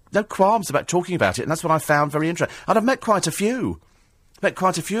no qualms about talking about it, and that's what I found very interesting. And I've met quite a few. Met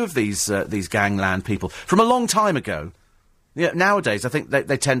quite a few of these gangland people from a long time ago. Yeah, nowadays, I think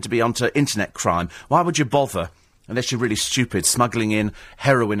they tend to be onto internet crime. Why would you bother, unless you're really stupid, smuggling in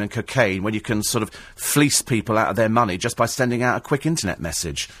heroin and cocaine when you can sort of fleece people out of their money just by sending out a quick internet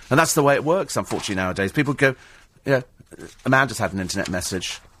message? And that's the way it works, unfortunately, nowadays. People go, Amanda's had an internet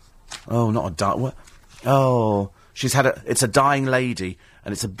message. Oh, not a what? Oh, it's a dying lady,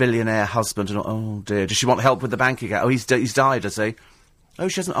 and it's a billionaire husband, and oh dear, does she want help with the bank account? Oh, he's died, has he? Oh,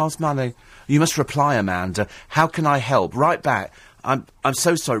 she hasn't asked money. You must reply, Amanda. How can I help? Right back. I'm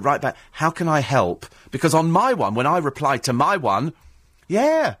so sorry, right back. How can I help? Because on my one, when I replied to my one,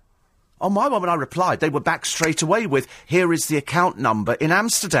 on my one when I replied, they were back straight away with, here is the account number in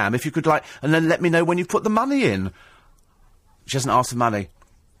Amsterdam, if you could and then let me know when you put the money in. She hasn't asked for money.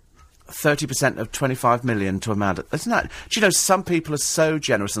 30% of 25 million to Amanda. Isn't that... Do you know, some people are so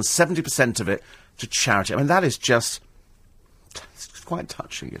generous, and 70% of it to charity. I mean, that is just... It's quite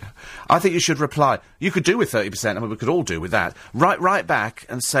touching, I think you should reply. You could do with 30%, I mean, we could all do with that. Write back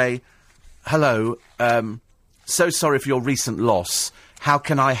and say, hello, so sorry for your recent loss. How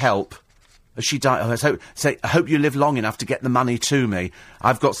can I help? Has she died? I hope you live long enough to get the money to me.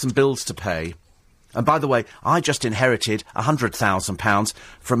 I've got some bills to pay. And by the way, I just inherited £100,000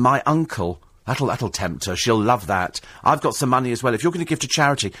 from my uncle. That'll tempt her. She'll love that. I've got some money as well. If you're going to give to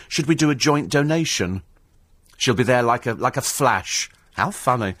charity, should we do a joint donation? She'll be there like a flash. How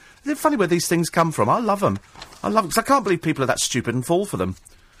funny. Isn't it funny where these things come from? I love them. Because I can't believe people are that stupid and fall for them.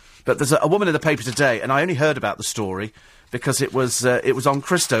 But there's a woman in the paper today, and I only heard about the story because it was on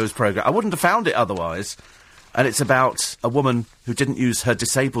Christo's programme. I wouldn't have found it otherwise. And it's about a woman who didn't use her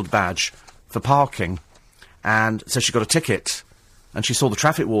disabled badge for parking, and so she got a ticket, and she saw the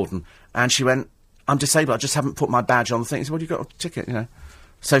traffic warden, and she went, I'm disabled, I just haven't put my badge on the thing. He said, well, you got a ticket,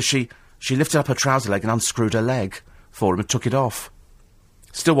 So she lifted up her trouser leg and unscrewed her leg for him and took it off.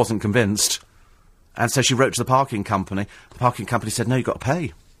 Still wasn't convinced. And so she wrote to the parking company. The parking company said, no, you've got to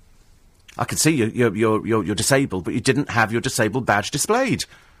pay. I can see you're disabled, but you didn't have your disabled badge displayed.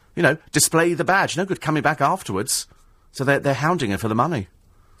 Display the badge. No good coming back afterwards. So they're hounding her for the money.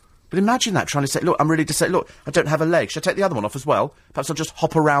 But imagine that, trying to say, look, I'm really disabled. Look, I don't have a leg. Should I take the other one off as well? Perhaps I'll just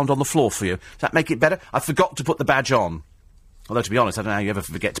hop around on the floor for you. Does that make it better? I forgot to put the badge on. Although, to be honest, I don't know how you ever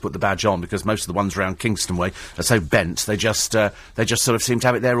forget to put the badge on, because most of the ones around Kingston Way are so bent, they just sort of seem to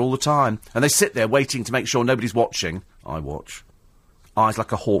have it there all the time. And they sit there waiting to make sure nobody's watching. I watch. Eyes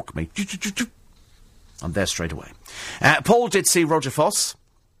like a hawk, me. I'm there straight away. Paul did see Roger Foss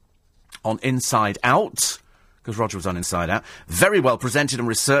on Inside Out, because Roger was on Inside Out. Very well presented and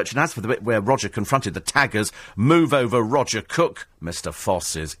researched, and as for the bit where Roger confronted the taggers, move over Roger Cook, Mr.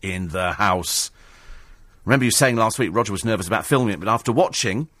 Foss is in the house. Remember you saying last week Roger was nervous about filming it, but after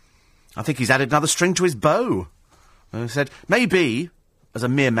watching, I think he's added another string to his bow. And he said, maybe, as a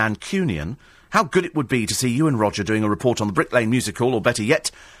mere Mancunian, how good it would be to see you and Roger doing a report on the Brick Lane musical, or better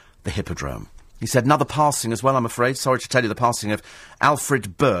yet, the Hippodrome. He said another passing as well, I'm afraid. Sorry to tell you, the passing of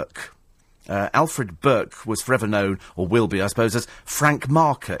Alfred Burke. Alfred Burke was forever known, or will be, I suppose, as Frank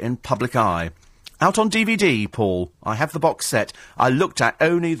Marker in Public Eye. Out on DVD, Paul. I have the box set. I looked at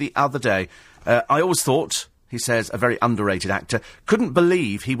only the other day. I always thought, he says, a very underrated actor. Couldn't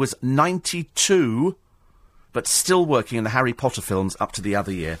believe he was 92, but still working in the Harry Potter films up to the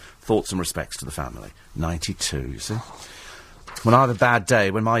other year. Thoughts and respects to the family. 92, you see. When I have a bad day,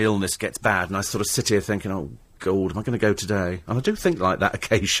 when my illness gets bad, and I sort of sit here thinking, oh, God, am I going to go today? And I do think like that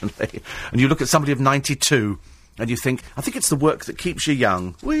occasionally. And you look at somebody of 92, and you think, I think it's the work that keeps you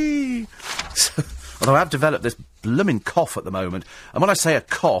young. Whee! Although I've developed this blooming cough at the moment. And when I say a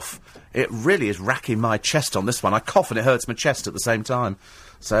cough, it really is racking my chest on this one. I cough and it hurts my chest at the same time.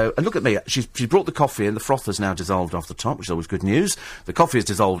 So, and look at me. She's brought the coffee in. The froth has now dissolved off the top, which is always good news. The coffee is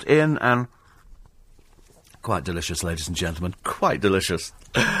dissolved in, and... Quite delicious, ladies and gentlemen. Quite delicious.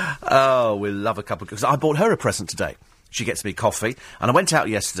 Oh, we love a cup of... Because I bought her a present today. She gets me coffee. And I went out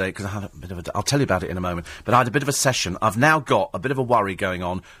yesterday because I had a bit of I'll tell you about it in a moment, but I had a bit of a session. I've now got a bit of a worry going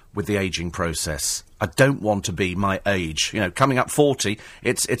on with the ageing process. I don't want to be my age. You know, coming up 40,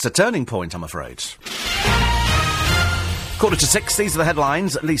 it's a turning point, I'm afraid. 5:45, these are the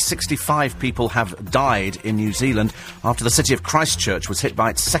headlines. At least 65 people have died in New Zealand after the city of Christchurch was hit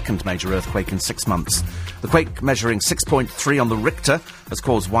by its second major earthquake in 6 months. The quake, measuring 6.3 on the Richter, has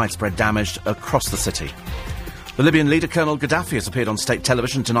caused widespread damage across the city. The Libyan leader, Colonel Gaddafi, has appeared on state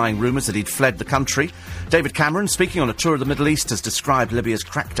television denying rumours that he'd fled the country. David Cameron, speaking on a tour of the Middle East, has described Libya's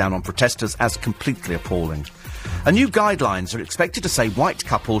crackdown on protesters as completely appalling. And new guidelines are expected to say white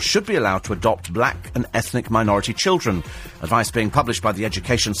couples should be allowed to adopt black and ethnic minority children. Advice being published by the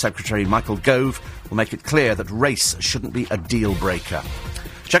Education Secretary, Michael Gove, will make it clear that race shouldn't be a deal-breaker.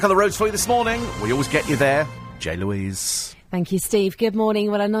 Check on the roads for you this morning. We always get you there. J. Louise. Thank you, Steve. Good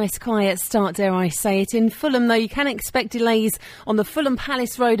morning. Well, a nice quiet start, dare I say it. In Fulham, though, you can expect delays on the Fulham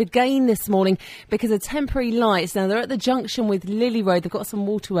Palace Road again this morning because of temporary lights. Now, they're at the junction with Lily Road. They've got some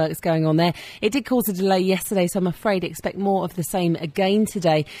waterworks going on there. It did cause a delay yesterday, so I'm afraid expect more of the same again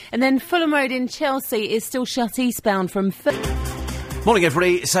today. And then Fulham Road in Chelsea is still shut eastbound from... Morning,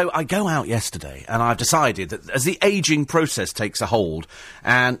 everybody. So I go out yesterday and I've decided that as the ageing process takes a hold,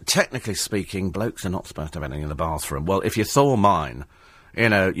 and technically speaking, blokes are not supposed to have anything in the bathroom. Well, if you saw mine, you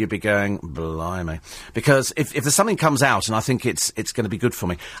know, you'd be going, blimey. Because if there's something comes out and I think it's going to be good for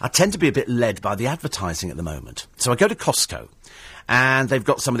me, I tend to be a bit led by the advertising at the moment. So I go to Costco and they've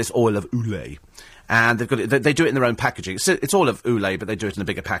got some of this oil of Olay. And they've got it, they do it in their own packaging. It's all of Olay, but they do it in a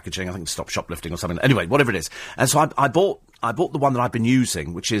bigger packaging. I think Stop Shoplifting or something. Anyway, whatever it is. And so I bought the one that I've been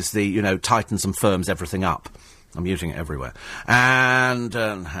using, which is the, you know, tightens and firms everything up. I'm using it everywhere. And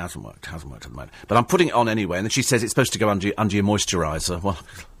hasn't worked at the moment. But I'm putting it on anyway. And then she says it's supposed to go under your moisturiser. Well,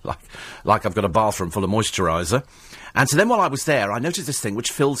 like I've got a bathroom full of moisturiser. And so then while I was there, I noticed this thing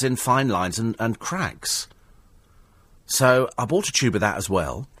which fills in fine lines and cracks. So I bought a tube of that as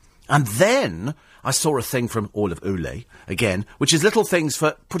well. And then I saw a thing from All of Olay, again, which is little things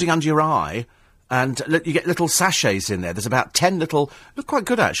for putting under your eye, and you get little sachets in there. There's about 10 little... Look quite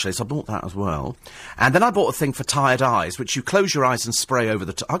good, actually, so I bought that as well. And then I bought a thing for tired eyes, which you close your eyes and spray over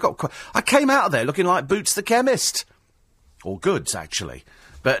the top. I came out of there looking like Boots the Chemist. Or Goods, actually.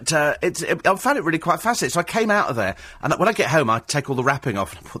 But I found it really quite fascinating. So I came out of there, and when I get home, I take all the wrapping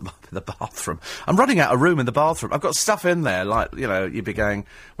off and I put them up in the bathroom. I'm running out of room in the bathroom. I've got stuff in there, like, you know, you'd be going...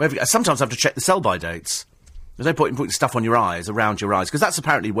 Sometimes I have to check the sell-by dates. There's no point in putting stuff on your eyes, around your eyes, because that's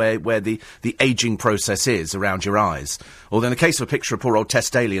apparently where the ageing process is, around your eyes. Although in the case of a picture of poor old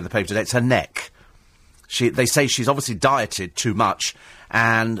Tess Daly in the paper today, it's her neck. They say she's obviously dieted too much,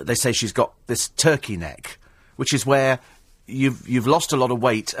 and they say she's got this turkey neck, which is where... You've lost a lot of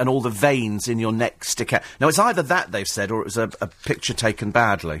weight and all the veins in your neck stick out. Now, it's either that, they've said, or it was a picture taken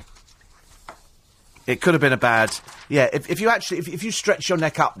badly. It could have been a bad... Yeah, if you stretch your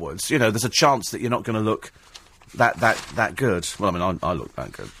neck upwards, you know, there's a chance that you're not going to look that good. Well, I mean, I look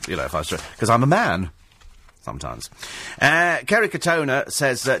that good, you know, if I stretch... Because I'm a man. Sometimes. Kerry Katona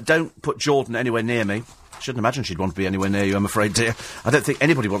says, don't put Jordan anywhere near me. Shouldn't imagine she'd want to be anywhere near you, I'm afraid, dear. I don't think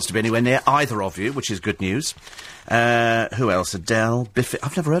anybody wants to be anywhere near either of you, which is good news. Who else? Adele, Biffy.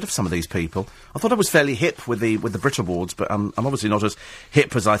 I've never heard of some of these people. I thought I was fairly hip with the Brit Awards, but I'm obviously not as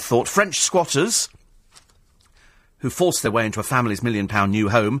hip as I thought. French squatters, who forced their way into a family's £1 million new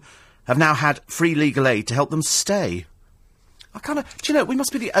home, have now had free legal aid to help them stay. Do you know, we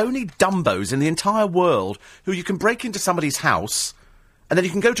must be the only dumbos in the entire world who you can break into somebody's house... And then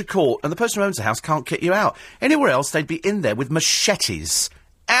you can go to court, and the person who owns the house can't kick you out. Anywhere else, they'd be in there with machetes.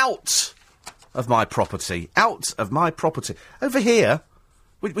 Out of my property. Out of my property. Over here,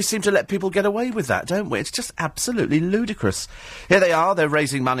 we seem to let people get away with that, don't we? It's just absolutely ludicrous. Here they are. They're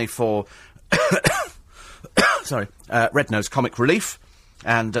raising money for... Red Nose Comic Relief.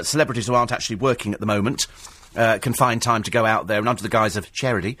 And celebrities who aren't actually working at the moment can find time to go out there, and under the guise of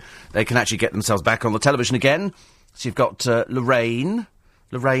charity, they can actually get themselves back on the television again. So you've got Lorraine...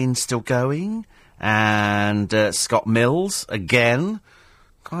 Lorraine's still going, and Scott Mills, again.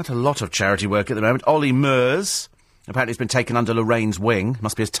 Quite a lot of charity work at the moment. Ollie Murs, apparently has been taken under Lorraine's wing.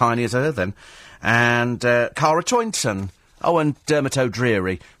 Must be as tiny as her, then. And Cara Toynton. Oh, and Dermot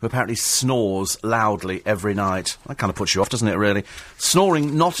O'Dreary, who apparently snores loudly every night. That kind of puts you off, doesn't it, really?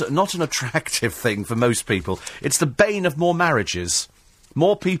 Snoring, not an attractive thing for most people. It's the bane of more marriages.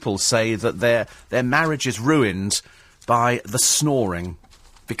 More people say that their marriage is ruined by the snoring.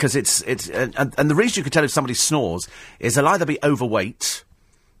 Because and the reason you can tell if somebody snores is they'll either be overweight,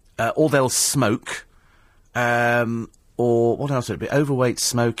 or they'll smoke, or or what else would it be? Overweight,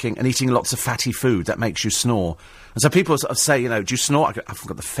 smoking, and eating lots of fatty food. That makes you snore. And so people sort of say, you know, do you snore? I've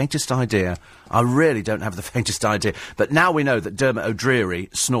got the faintest idea. I really don't have the faintest idea. But now we know that Dermot O'Dreary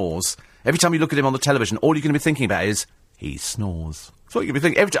snores. Every time you look at him on the television, all you're going to be thinking about is, he snores. That's what you're going to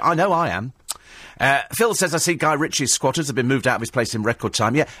be thinking. I know I am. Phil says, I see Guy Ritchie's squatters have been moved out of his place in record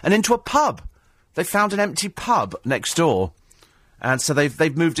time. Yeah, and into a pub. They found an empty pub next door. And so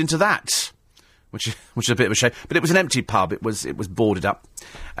they've moved into that. Which is a bit of a shame. But it was an empty pub. It was boarded up.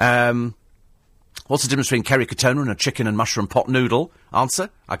 What's the difference between Kerry Katona and a chicken and mushroom pot noodle? Answer,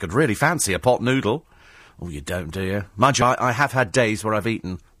 I could really fancy a pot noodle. Oh, you don't, do you? Mind you, I have had days where I've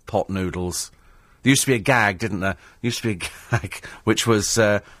eaten pot noodles. There used to be a gag, didn't there? There used to be a gag, which was,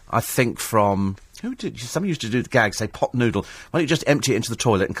 I think from... Somebody used to do the gag, say, pot noodle. Why don't you just empty it into the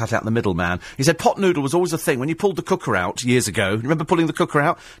toilet and cut out the middleman? He said pot noodle was always a thing. When you pulled the cooker out years ago, remember pulling the cooker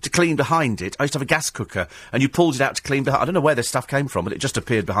out to clean behind it? I used to have a gas cooker, and you pulled it out to clean behind... I don't know where this stuff came from, but it just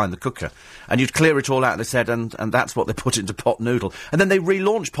appeared behind the cooker. And you'd clear it all out, they said, and that's what they put into pot noodle. And then they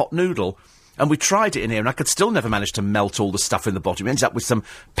relaunched pot noodle, and we tried it in here, and I could still never manage to melt all the stuff in the bottom. It ended up with some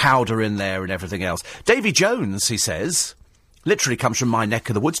powder in there and everything else. Davy Jones, he says... Literally comes from my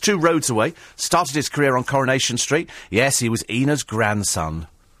neck of the woods, 2 roads away. Started his career on Coronation Street. Yes, he was Ina's grandson.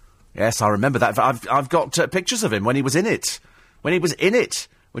 Yes, I remember that. I've got pictures of him when he was in it. When he was in it,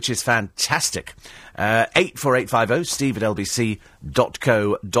 which is fantastic. 84850,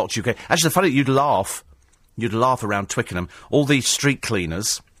 steve@lbc.co.uk. Actually, funny, you'd laugh around Twickenham. All these street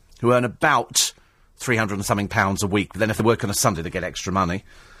cleaners who earn about £300 and something a week. But then if they work on a Sunday, they get extra money.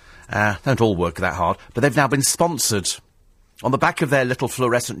 Don't all work that hard. But they've now been sponsored. On the back of their little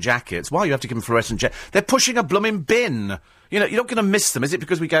fluorescent jackets. Why you have to give them fluorescent jackets? They're pushing a blooming bin. You know, you're not going to miss them, is it?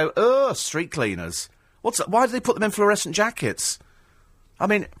 Because we go, street cleaners. Why do they put them in fluorescent jackets? I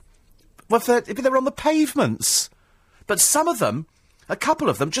mean, if they're on the pavements. But some of them, a couple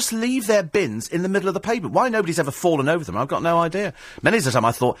of them, just leave their bins in the middle of the pavement. Why nobody's ever fallen over them, I've got no idea. Many of the time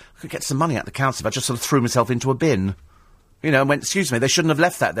I thought, I could get some money out of the council if I just sort of threw myself into a bin. You know, and went, excuse me, they shouldn't have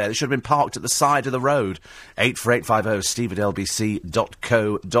left that there. They should have been parked at the side of the road. 84850,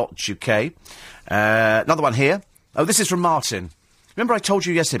 steve@lbc.co.uk. Another one here. Oh, this is from Martin. Remember I told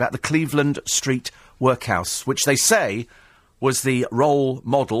you yesterday about the Cleveland Street Workhouse, which they say was the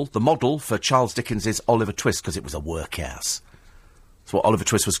model for Charles Dickens's Oliver Twist, because it was a workhouse. That's what Oliver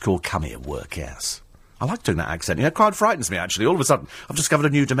Twist was called. Come here, workhouse. I like doing that accent. You know, it quite frightens me, actually. All of a sudden, I've discovered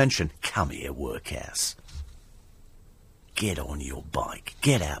a new dimension. Come here, workhouse. Get on your bike.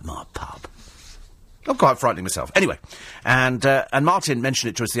 Get out my pub. I'm quite frightening myself. Anyway, and Martin mentioned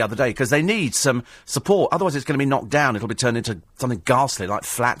it to us the other day, because they need some support. Otherwise it's going to be knocked down. It'll be turned into something ghastly, like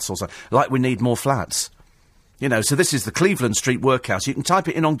flats or something. Like we need more flats. You know, so this is the Cleveland Street Workhouse. You can type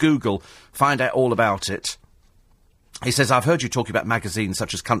it in on Google, find out all about it. He says, I've heard you talking about magazines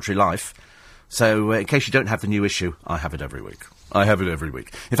such as Country Life. So, in case you don't have the new issue, I have it every week. I have it every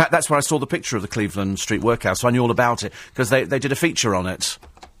week. In fact, that's where I saw the picture of the Cleveland Street Workhouse, so I knew all about it, because they did a feature on it,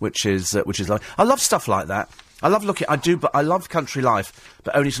 which is like... I love stuff like that. I love but I love Country Life,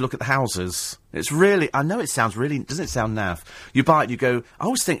 but only to look at the houses. It's really... I know it sounds really... Doesn't it sound naff? You buy it, you go... I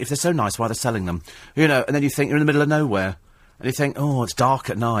always think, if they're so nice, why are they selling them? You know, and then you think you're in the middle of nowhere, and you think, oh, it's dark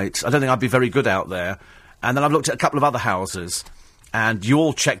at night. I don't think I'd be very good out there. And then I've looked at a couple of other houses... And you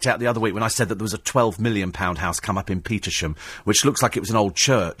all checked out the other week when I said that there was a £12 million house come up in Petersham, which looks like it was an old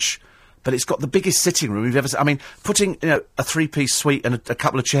church. But it's got the biggest sitting room you've ever seen. I mean, putting, you know, a 3-piece suite and a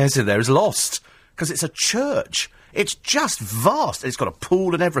couple of chairs in there is lost. Because it's a church. It's just vast. It's got a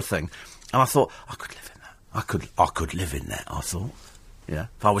pool and everything. And I thought, I could live in that. I could live in that, I thought. Yeah.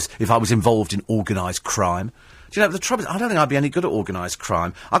 If I was involved in organised crime. Do you know, the trouble is, I don't think I'd be any good at organised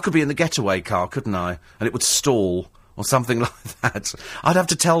crime. I could be in the getaway car, couldn't I? And it would stall. Or something like that. I'd have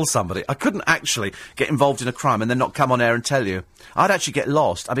to tell somebody. I couldn't actually get involved in a crime and then not come on air and tell you. I'd actually get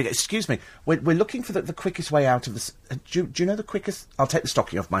lost. I'd be, excuse me, we're looking for the quickest way out of this... do you know the quickest... I'll take the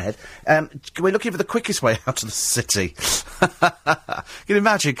stocking off my head. We're looking for the quickest way out of the city. Can you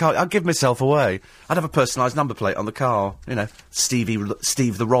imagine? I'd give myself away. I'd have a personalised number plate on the car. You know, Steve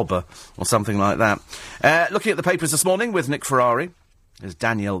the Robber, or something like that. Looking at the papers this morning with Nick Ferrari. There's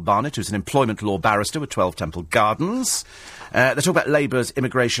Danielle Barnett, who's an employment law barrister with 12 Temple Gardens. They talk about Labour's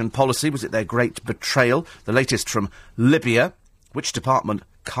immigration policy. Was it their great betrayal? The latest from Libya. Which department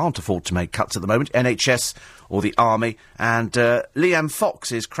can't afford to make cuts at the moment? NHS or the Army? And Liam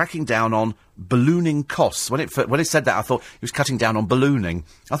Fox is cracking down on ballooning costs. When he said that, I thought he was cutting down on ballooning.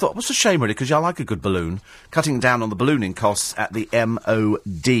 I thought, what's a shame, really, because I like a good balloon. Cutting down on the ballooning costs at the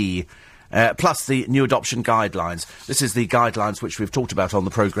MOD. plus the new adoption guidelines. This is the guidelines which we've talked about on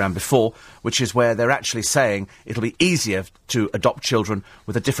the programme before, which is where they're actually saying it'll be easier to adopt children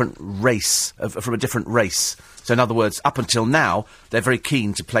with a different race, from a different race. So in other words, up until now, they're very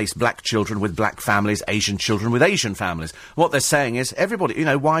keen to place black children with black families, Asian children with Asian families. What they're saying is, everybody,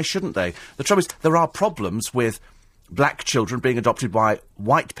 why shouldn't they? The trouble is, there are problems with black children being adopted by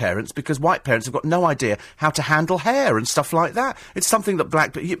white parents because white parents have got no idea how to handle hair and stuff like that. It's something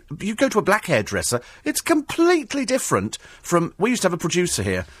that you go to a black hairdresser, it's completely different from... We used to have a producer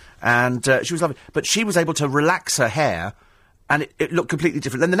here, and she was lovely, but she was able to relax her hair, and it looked completely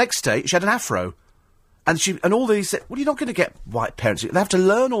different. Then the next day, she had an afro. And all these... Well, you're not going to get white parents. They have to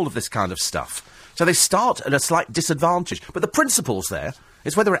learn all of this kind of stuff. So they start at a slight disadvantage. But the principle's there.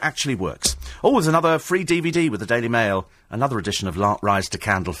 It's whether it actually works. Oh, there's another free DVD with the Daily Mail. Another edition of Rise to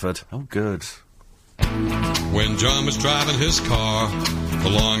Candleford. Oh, good. When John was driving his car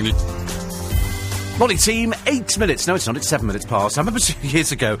along the... Morning, team. 8 minutes. No, it's not. It's 7 minutes past. I remember 2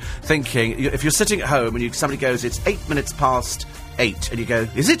 years ago thinking, if you're sitting at home and somebody goes, it's 8 minutes past 8, and you go,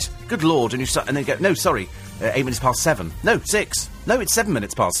 is it? Good Lord. And then you go, no, sorry, 8 minutes past 7. No, 6. No, it's 7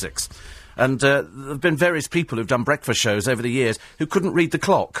 minutes past 6. And there have been various people who've done breakfast shows over the years who couldn't read the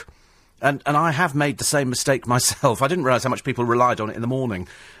clock. And I have made the same mistake myself. I didn't realise how much people relied on it in the morning.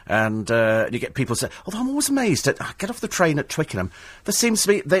 And you get people say, although I'm always amazed at... I get off the train at Twickenham. There seems to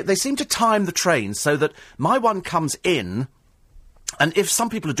be... They seem to time the train so that my one comes in... And if some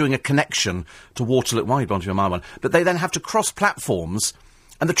people are doing a connection to Waterloo... Why are you on to my one? But they then have to cross platforms...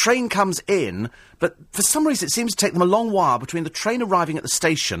 And the train comes in, but for some reason it seems to take them a long while between the train arriving at the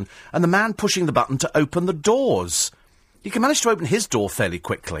station and the man pushing the button to open the doors. You can manage to open his door fairly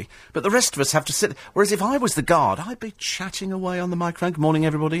quickly, but the rest of us have to sit... Whereas if I was the guard, I'd be chatting away on the microphone. Good morning,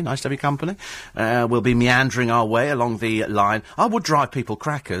 everybody. Nice to have your company. We'll be meandering our way along the line. I would drive people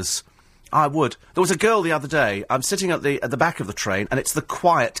crackers. I would. There was a girl the other day, I'm sitting at the back of the train, and it's the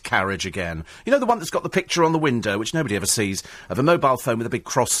quiet carriage again. You know, the one that's got the picture on the window, which nobody ever sees, of a mobile phone with a big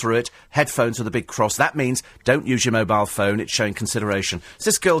cross through it, headphones with a big cross. That means don't use your mobile phone, it's showing consideration. So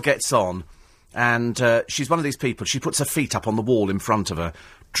this girl gets on, and she's one of these people, she puts her feet up on the wall in front of her.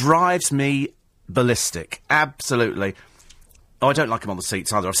 Drives me ballistic. Absolutely. Oh, I don't like them on the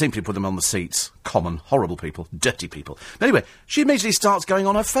seats either. I've seen people put them on the seats. Common, horrible people, dirty people. But anyway, she immediately starts going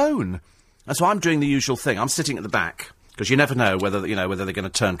on her phone. And so I'm doing the usual thing. I'm sitting at the back, because you never know whether they're going to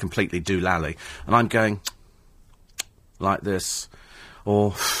turn completely doolally. And I'm going like this,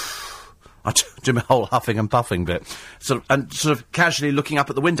 or I do my whole huffing and puffing bit, sort of casually looking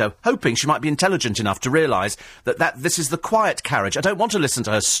up at the window, hoping she might be intelligent enough to realise that this is the quiet carriage. I don't want to listen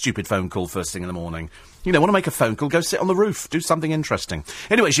to her stupid phone call first thing in the morning. Want to make a phone call, go sit on the roof, do something interesting.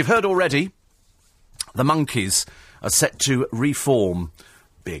 Anyways, you've heard already, the Monkees are set to reform.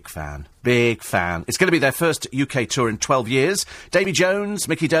 Big fan. Big fan. It's going to be their first UK tour in 12 years. Davy Jones,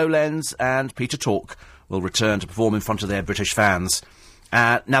 Mickey Dolenz and Peter Tork will return to perform in front of their British fans.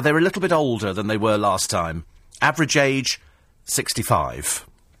 Now, they're a little bit older than they were last time. Average age, 65.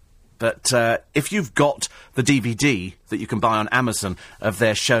 But if you've got the DVD that you can buy on Amazon of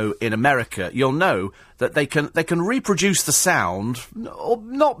their show in America, you'll know that they can reproduce the sound.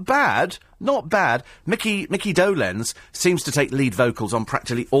 Not bad. Not bad. Mickey Dolenz seems to take lead vocals on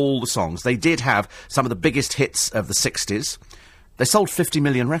practically all the songs. They did have some of the biggest hits of the 60s. They sold 50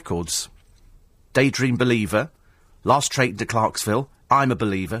 million records. Daydream Believer, Last Train to Clarksville, I'm a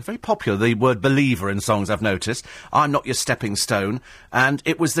Believer. Very popular, the word believer in songs, I've noticed. I'm Not Your Stepping Stone. And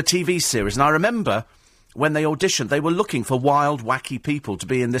it was the TV series. And I remember when they auditioned, they were looking for wild, wacky people to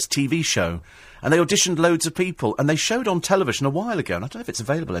be in this TV show. And they auditioned loads of people. And they showed on television a while ago, and I don't know if it's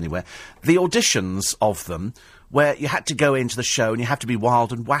available anywhere, the auditions of them, where you had to go into the show and you had to be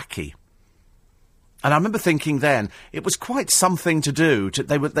wild and wacky. And I remember thinking then, it was quite something to do.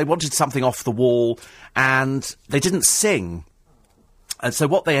 They wanted something off the wall, and they didn't sing. And so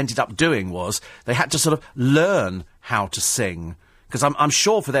what they ended up doing was they had to sort of learn how to sing. Because I'm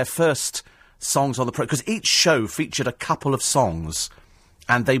sure for their first songs on the because each show featured a couple of songs,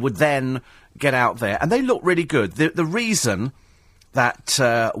 and they would then get out there, and they looked really good. The reason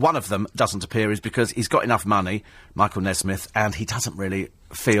that one of them doesn't appear is because he's got enough money, Michael Nesmith, and he doesn't really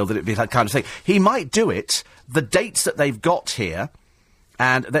feel that it'd be that kind of thing. He might do it. The dates that they've got here,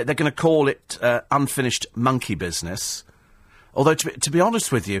 and they're going to call it Unfinished Monkey Business. Although, to be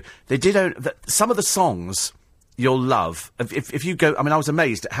honest with you, they did own... some of the songs you'll love. If you go... I mean, I was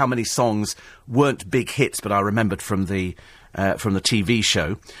amazed at how many songs weren't big hits, but I remembered from the TV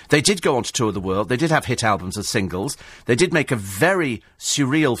show. They did go on to tour the world. They did have hit albums and singles. They did make a very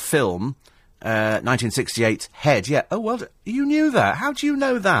surreal film, 1968, Head. Yeah, oh, well, you knew that. How do you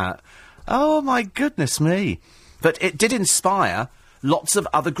know that? Oh, my goodness me. But it did inspire lots of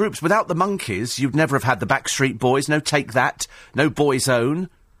other groups. Without the Monkees, you'd never have had the Backstreet Boys, no Take That, no Boys Own,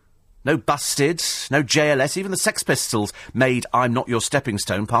 no Busted, no JLS. Even the Sex Pistols made I'm Not Your Stepping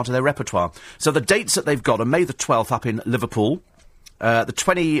Stone part of their repertoire. So the dates that they've got are May the 12th up in Liverpool, the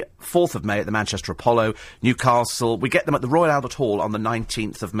 24th of May at the Manchester Apollo, Newcastle. We get them at the Royal Albert Hall on the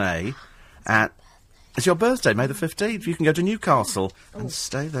 19th of May. It's your birthday, May the 15th. You can go to Newcastle and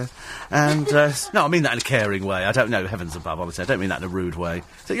stay there. And, no, I mean that in a caring way. I don't know, heavens above, obviously. I don't mean that in a rude way.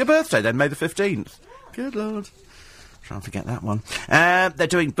 Is it your birthday, then, May the 15th? Good Lord. Try and forget that one. They're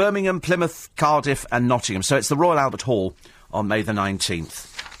doing Birmingham, Plymouth, Cardiff and Nottingham. So it's the Royal Albert Hall on May the 19th.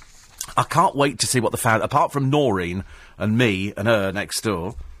 I can't wait to see what the fan... Apart from Noreen and me and her next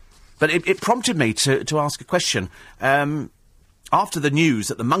door. But it prompted me to ask a question. After the news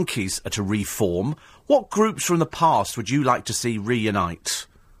that the Monkees are to reform, what groups from the past would you like to see reunite?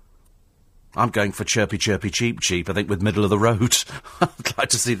 I'm going for Chirpy Chirpy Cheep Cheep, I think, with Middle of the Road. I'd like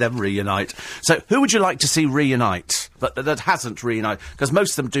to see them reunite. So, who would you like to see reunite that hasn't reunited? Because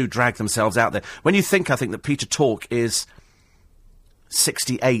most of them do drag themselves out there. When you think, I think, that Peter Tork is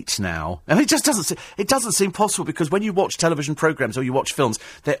 68 now. And it just doesn't seem possible, because when you watch television programmes or you watch films,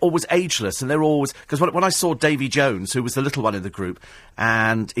 they're always ageless, and they're always... Because when I saw Davy Jones, who was the little one in the group,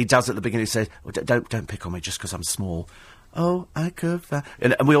 and he does at the beginning, he says, oh, don't pick on me just because I'm small. Oh, I could...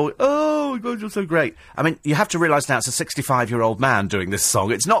 And we all... Oh, God, you're so great. I mean, you have to realise now it's a 65-year-old man doing this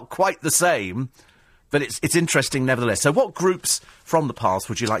song. It's not quite the same, but it's interesting nevertheless. So what groups from the past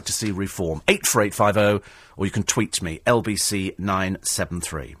would you like to see reform? 84850, or you can tweet me,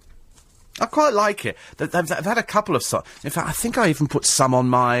 LBC973. I quite like it. They've had a couple of songs. In fact, I think I even put some on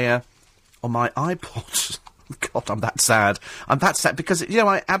my iPod. God, I'm that sad. I'm that sad because, you know,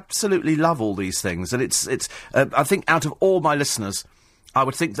 I absolutely love all these things. And it's I think out of all my listeners, I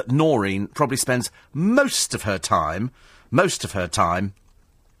would think that Noreen probably spends most of her time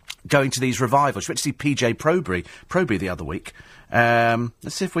going to these revivals. She went to see PJ Proby the other week.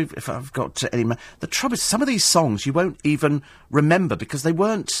 Let's see if I've got any... The trouble is, some of these songs you won't even remember because they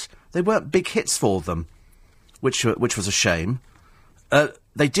weren't big hits for them, which was a shame.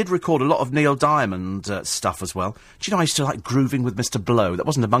 They did record a lot of Neil Diamond stuff as well. Do you know I used to like Grooving with Mr. Blow? That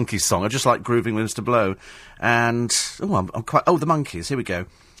wasn't a Monkees song. I just like Grooving with Mr. Blow. And I'm quite... Oh, the Monkees. Here we go.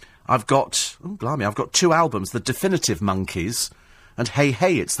 I've got 2 albums: The Definitive Monkees and Hey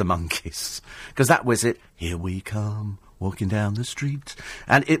Hey It's the Monkees, because that was it. Here we come, walking down the street,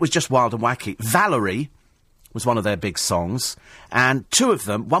 and it was just wild and wacky. Valerie was one of their big songs, and 2 of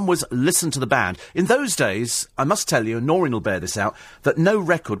them, one was Listen to the Band. In those days, I must tell you, and Noreen will bear this out, that no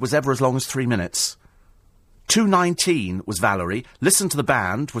record was ever as long as 3 minutes. 2:19 was Valerie, Listen to the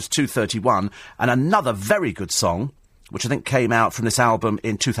Band was 2:31, and another very good song, which I think came out from this album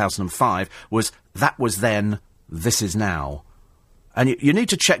in 2005, was That Was Then, This Is Now. And you need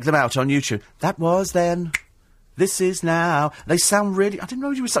to check them out on YouTube. That was then, this is now. They sound really... I didn't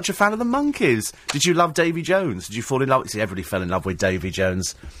know you were such a fan of the Monkees. Did you love Davy Jones? Did you fall in love... See, everybody fell in love with Davy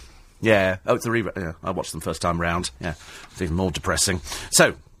Jones. Yeah. Oh, it's a yeah, I watched them first time round. Yeah. It's even more depressing.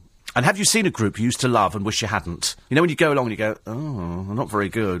 So, and have you seen a group you used to love and wish you hadn't? You know when you go along and you go, oh, they're not very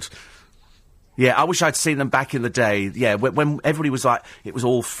good. Yeah, I wish I'd seen them back in the day. Yeah, when everybody was like... It was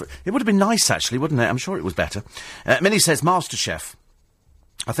all... It would have been nice, actually, wouldn't it? I'm sure it was better. Minnie says, MasterChef.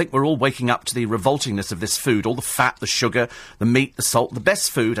 I think we're all waking up to the revoltingness of this food. All the fat, the sugar, the meat, the salt. The best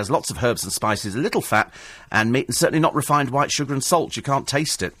food has lots of herbs and spices, a little fat and meat, and certainly not refined white sugar and salt. You can't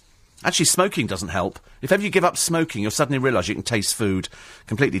taste it. Actually, smoking doesn't help. If ever you give up smoking, you'll suddenly realise you can taste food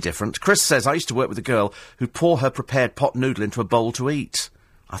completely different. Chris says, I used to work with a girl who'd pour her prepared pot noodle into a bowl to eat.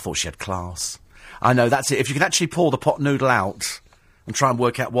 I thought she had class. I know, that's it. If you can actually pour the pot noodle out and try and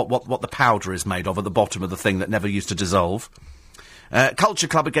work out what the powder is made of at the bottom of the thing that never used to dissolve. Culture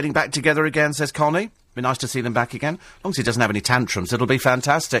Club are getting back together again, says Connie. Be nice to see them back again. As long as he doesn't have any tantrums, it'll be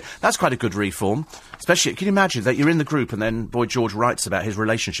fantastic. That's quite a good reform. Especially, can you imagine that you're in the group and then Boy George writes about his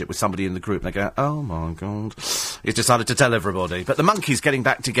relationship with somebody in the group and they go, oh my God. He's decided to tell everybody. But the Monkees getting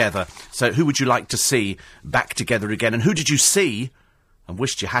back together. So who would you like to see back together again? And who did you see and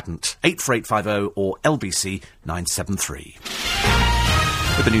wished you hadn't? 84850 or LBC 973.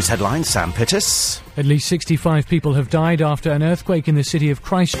 With the news headlines, Sam Pittis. At least 65 people have died after an earthquake in the city of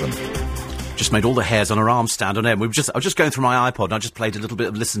Christchurch. Just made all the hairs on her arms stand on end. I was just going through my iPod and I just played a little bit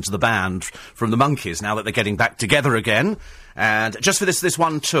of Listen to the Band from the Monkees now that they're getting back together again. And just for this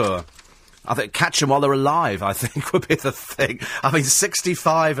one tour, I think catch them while they're alive, I think, would be the thing. I mean,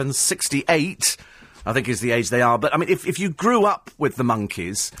 65 and 68, I think, is the age they are. But, I mean, if you grew up with the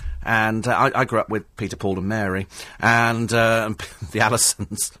Monkees, And I grew up with Peter, Paul and Mary, and the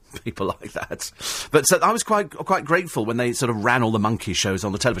Allisons, people like that. But so I was quite grateful when they sort of ran all the monkey shows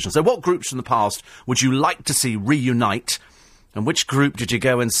on the television. So what groups from the past would you like to see reunite? And which group did you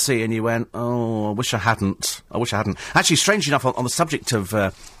go and see and you went, oh, I wish I hadn't. Actually, strangely enough, on the subject of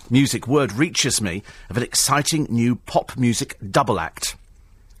music, word reaches me of an exciting new pop music double act.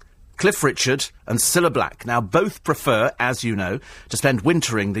 Cliff Richard and Cilla Black. Now, both prefer, as you know, to spend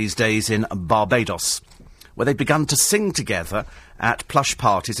wintering these days in Barbados, where they've begun to sing together at plush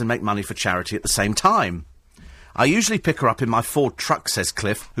parties and make money for charity at the same time. I usually pick her up in my Ford truck, says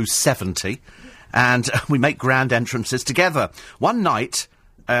Cliff, who's 70, and we make grand entrances together. One night,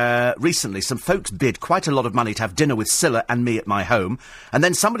 recently, some folks bid quite a lot of money to have dinner with Cilla and me at my home, and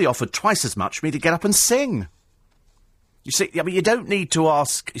then somebody offered twice as much for me to get up and sing. You see, I mean, you don't need to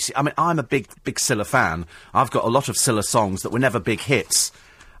ask. You see, I mean, I'm a big Cilla fan. I've got a lot of Cilla songs that were never big hits,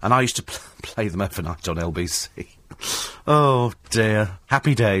 and I used to play them overnight on LBC. Oh, dear.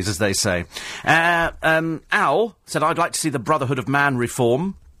 Happy days, as they say. Al said, I'd like to see the Brotherhood of Man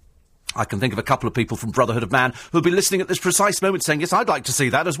reform. I can think of a couple of people from Brotherhood of Man who'll be listening at this precise moment saying, yes, I'd like to see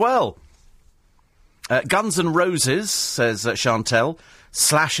that as well. Guns N' Roses, says Chantel.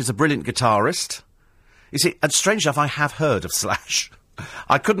 Slash is a brilliant guitarist. You see, and strange enough, I have heard of Slash.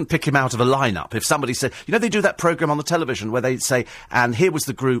 I couldn't pick him out of a lineup. If somebody said, you know, they do that programme on the television where they say, and here was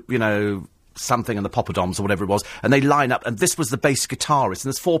the group, you know, something and the Poppadoms or whatever it was, and they line up, and this was the bass guitarist, and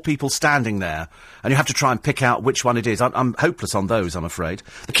there's 4 people standing there, and you have to try and pick out which one it is. I'm hopeless on those, I'm afraid.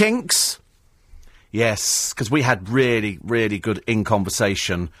 The Kinks? Yes, because we had really, really good In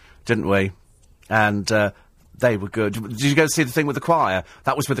Conversation, didn't we? And, they were good. Did you go see the thing with the choir?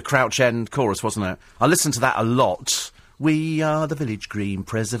 That was with the Crouch End chorus, wasn't it? I listened to that a lot. We are the Village Green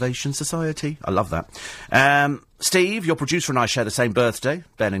Preservation Society. I love that. Steve, your producer and I share the same birthday,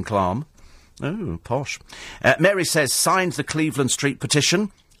 Ben and Clam. Oh, posh. Mary says, signed the Cleveland Street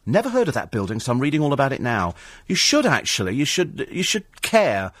petition. Never heard of that building, so I'm reading all about it now. You should, actually. You should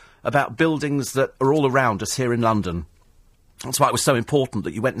care about buildings that are all around us here in London. That's why it was so important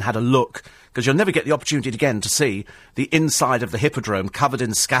that you went and had a look, because you'll never get the opportunity again to see the inside of the Hippodrome covered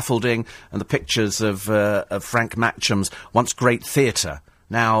in scaffolding and the pictures of Frank Matcham's once great theatre.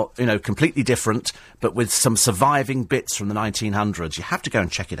 Now, you know, completely different, but with some surviving bits from the 1900s. You have to go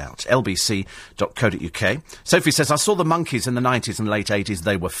and check it out. lbc.co.uk. Sophie says, I saw the Monkees in the 90s and late 80s.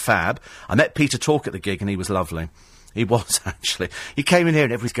 They were fab. I met Peter Tork at the gig and he was lovely. He was, actually. He came in here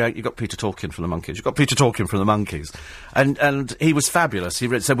and everybody's going, you've got Peter Torkin from the Monkees. You've got Peter Torkin from the Monkees. And he was fabulous.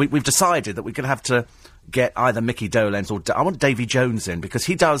 So we've decided that we're going to have to get either Mickey Dolenz or... I want Davy Jones in, because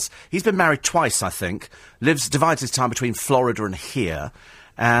he's been married twice, I think. Divides his time between Florida and here.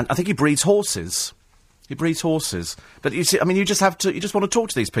 And I think he breeds horses. But you see, I mean, you just want to talk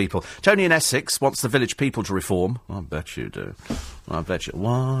to these people. Tony in Essex wants the village people to reform. I bet you do. I bet you...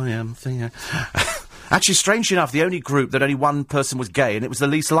 YMCA... Actually, strangely enough, the only group that only one person was gay, and it was the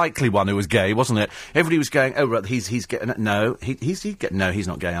least likely one who was gay, wasn't it? Everybody was going, oh, right, he's gay. No, no, he's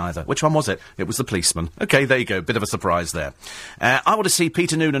not gay either. Which one was it? It was the policeman. OK, there you go. Bit of a surprise there. I want to see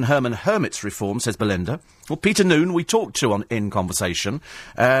Peter Noon and Herman Hermit's reform, says Belinda. Well, Peter Noon, we talked to in Conversation.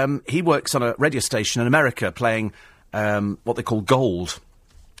 He works on a radio station in America playing what they call gold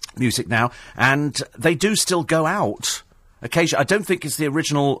music now, and they do still go out. Occasionally, I don't think it's the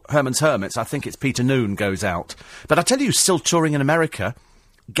original Herman's Hermits. I think it's Peter Noon goes out. But I tell you, still touring in America,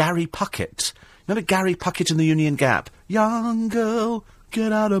 Gary Puckett. Remember Gary Puckett in the Union Gap? Young girl,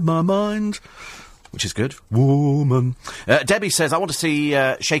 get out of my mind. Which is good. Woman. Debbie says, I want to see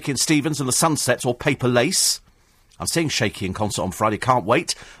Shaky and Stevens and the Sunsets or Paper Lace. I'm seeing Shaky in concert on Friday. Can't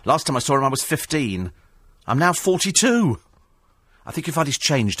wait. Last time I saw him, I was 15. I'm now 42. I think you'll find he's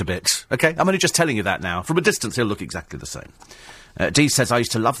changed a bit, OK? I'm only just telling you that now. From a distance, he'll look exactly the same. Dee says, I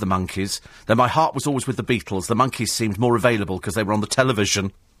used to love the Monkees, though my heart was always with the Beatles. The Monkees seemed more available because they were on the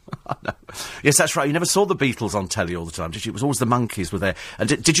television. No. Yes, that's right. You never saw the Beatles on telly all the time, did you? It was always the Monkees were there. And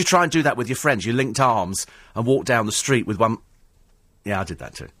did you try and do that with your friends? You linked arms and walked down the street with one... Yeah, I did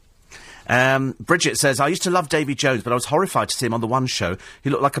that too. Bridget says, I used to love Davy Jones, but I was horrified to see him on the One Show. He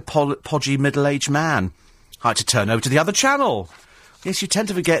looked like a podgy middle-aged man. I had to turn over to the other channel. Yes, you tend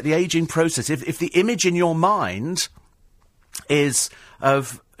to forget the ageing process. If the image in your mind is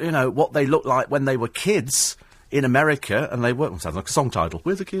of, you know, what they looked like when they were kids in America, and they were... Well, sounds like a song title.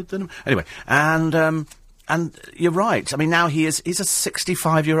 We're the kids. Anyway, and you're right. I mean, now he's a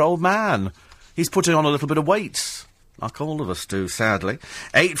 65-year-old man. He's putting on a little bit of weight, like all of us do, sadly.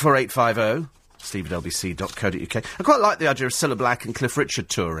 84850, steve@lbc.co.uk. I quite like the idea of Cilla Black and Cliff Richard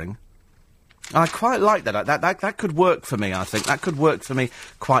touring. I quite like that. That could work for me, I think. That could work for me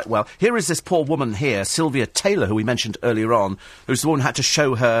quite well. Here is this poor woman here, Sylvia Taylor, who we mentioned earlier on, who's the one who had to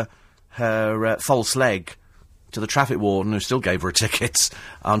show her false leg to the traffic warden, who still gave her a ticket,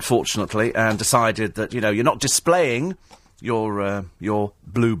 unfortunately, and decided that, you're not displaying your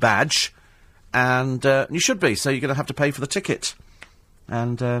blue badge, and you should be, so you're going to have to pay for the ticket.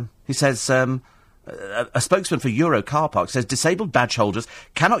 And he says... a spokesman for Euro Car Park says disabled badge holders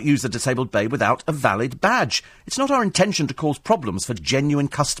cannot use the disabled bay without a valid badge. It's not our intention to cause problems for genuine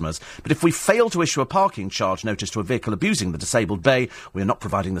customers, but if we fail to issue a parking charge notice to a vehicle abusing the disabled bay, we are not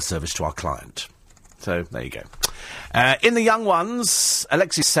providing the service to our client. So, there you go. In the young ones,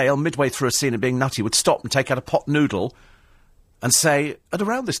 Alexis Sale, midway through a scene of being nutty, would stop and take out a pot noodle and say, at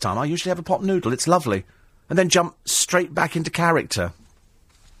around this time, I usually have a pot noodle, it's lovely, and then jump straight back into character.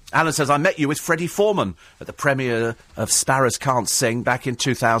 Alan says, I met you with Freddie Foreman at the premiere of Sparrows Can't Sing back in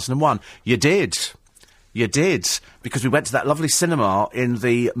 2001. You did. You did. Because we went to that lovely cinema in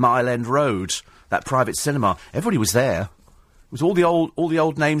the Mile End Road, that private cinema. Everybody was there. It was all the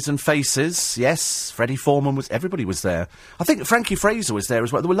old names and faces. Yes, Freddie Foreman was... Everybody was there. I think Frankie Fraser was there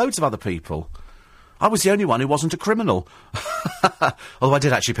as well. There were loads of other people. I was the only one who wasn't a criminal. Although I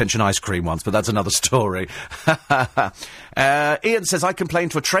did actually pinch an ice cream once, but that's another story. Ian says, I complained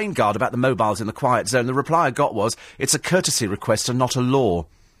to a train guard about the mobiles in the quiet zone. The reply I got was, it's a courtesy request and not a law.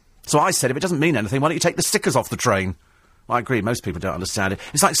 So I said, if it doesn't mean anything, why don't you take the stickers off the train? Well, I agree, most people don't understand it.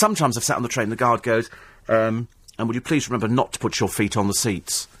 It's like sometimes I've sat on the train, the guard goes, and would you please remember not to put your feet on the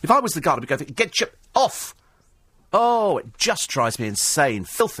seats? If I was the guard, I'd be going, get your... off! Oh, it just drives me insane.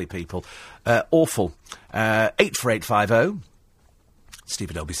 Filthy people. Awful. 84850.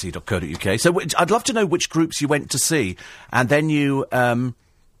 steve@lbc.co.uk. So I'd love to know which groups you went to see, and then you came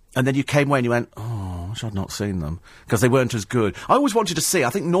away and you went, oh, I wish I'd not seen them, because they weren't as good. I always wanted to see, I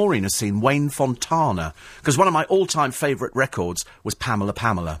think Noreen has seen Wayne Fontana, because one of my all-time favourite records was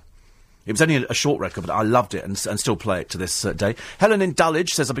Pamela. It was only a short record, but I loved it and still play it to this day. Helen in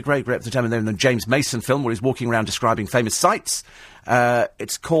Dulwich says, I'll be great at the time in the James Mason film where he's walking around describing famous sites.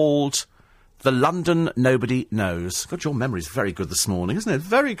 It's called The London Nobody Knows. God, your memory's very good this morning, isn't it?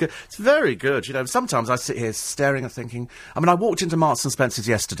 Very good. It's very good. Sometimes I sit here staring and thinking... I walked into Marks and Spencer's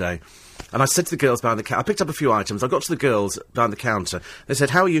yesterday, and I said to the girls behind the counter... I picked up a few items. I got to the girls behind the counter. They said,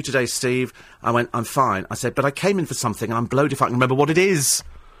 how are you today, Steve? I went, I'm fine. I said, but I came in for something, and I'm blowed if I can remember what it is.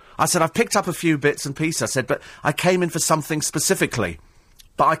 I said, I've picked up a few bits and pieces. I said, but I came in for something specifically.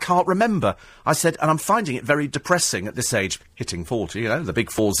 But I can't remember. I said, and I'm finding it very depressing at this age, hitting 40, the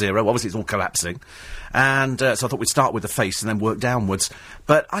big 40. Obviously, it's all collapsing. And so I thought we'd start with the face and then work downwards.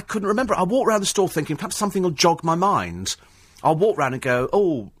 But I couldn't remember. I walked around the store thinking perhaps something will jog my mind. I'll walk around and go,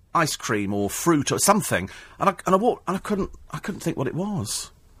 oh, ice cream or fruit or something. And I walked, and I couldn't think what it was.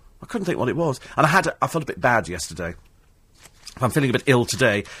 And I felt a bit bad yesterday. If I'm feeling a bit ill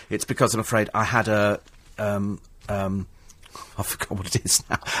today, it's because I'm afraid I had I forgot what it is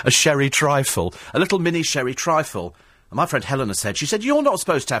now. A sherry trifle. A little mini sherry trifle. And my friend Helena said, you're not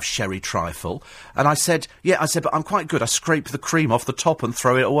supposed to have sherry trifle. And I said, but I'm quite good. I scrape the cream off the top and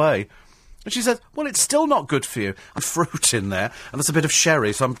throw it away. And she said, well, it's still not good for you. And fruit in there, and there's a bit of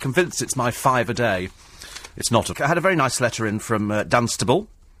sherry, so I'm convinced it's my 5 a day. It's not. I had a very nice letter in from Dunstable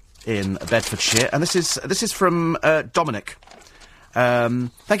in Bedfordshire, and this is from Dominic.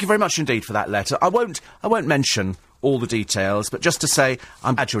 Thank you very much indeed for that letter. I won't mention all the details, but just to say,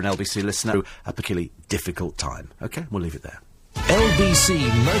 I'm glad you're an LBC listener through a particularly difficult time. OK, we'll leave it there. LBC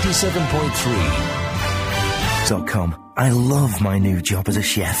 97.3. I love my new job as a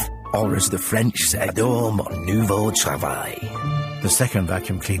chef. Or as the French say, adore mon nouveau travail. The second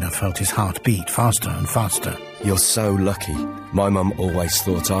vacuum cleaner felt his heart beat faster and faster. You're so lucky. My mum always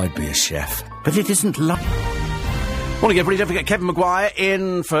thought I'd be a chef. But it isn't luck. Morning, everybody. Don't forget Kevin Maguire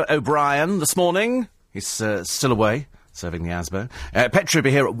in for O'Brien this morning. He's still away, serving the ASBO. Petrie will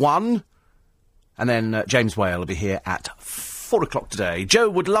be here at 1. And then James Whale will be here at 4 o'clock today. Joe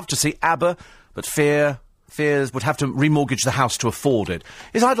would love to see ABBA, but fears would have to remortgage the house to afford it.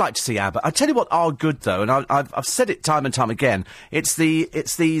 I'd like to see ABBA. I tell you what are good, though, and I've said it time and time again. It's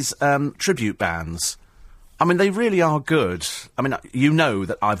these tribute bands. I mean, they really are good. I mean, you know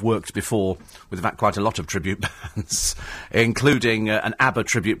that I've worked before with, in fact, quite a lot of tribute bands, including an ABBA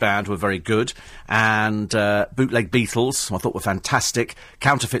tribute band who were very good, and Bootleg Beatles, I thought were fantastic,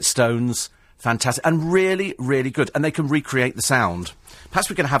 Counterfeit Stones, fantastic, and really, really good. And they can recreate the sound.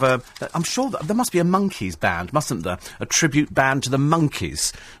 Perhaps we can have I'm sure that there must be a Monkees band, mustn't there? A tribute band to the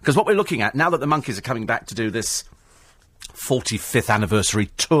Monkees. Because what we're looking at, now that the Monkees are coming back to do this 45th anniversary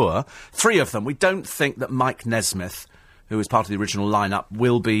tour, 3 of them, we don't think that Mike Nesmith, who is part of the original lineup,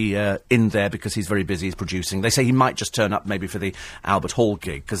 will be in there because he's very busy, he's producing. They say he might just turn up maybe for the Albert Hall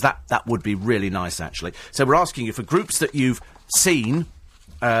gig, because that would be really nice, actually. So we're asking you for groups that you've seen,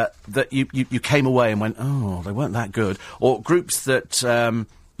 that you came away and went, oh, they weren't that good, or groups that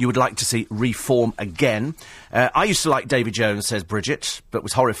you would like to see reform again. I used to like Davy Jones, says Bridget, but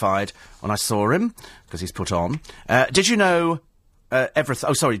was horrified when I saw him, because he's put on. Did you know... everything.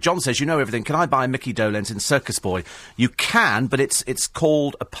 Oh, sorry. John says, you know everything. Can I buy Mickey Dolenz in Circus Boy? You can, but it's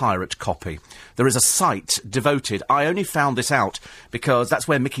called a pirate copy. There is a site devoted. I only found this out because that's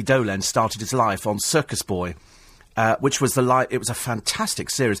where Mickey Dolenz started his life, on Circus Boy, which was it was a fantastic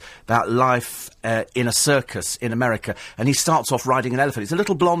series about life in a circus in America. And he starts off riding an elephant. He's a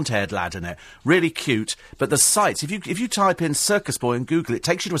little blonde-haired lad in it, really cute. But the sites, if you type in Circus Boy and Google it,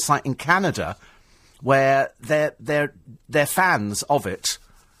 takes you to a site in Canada where they're fans of it,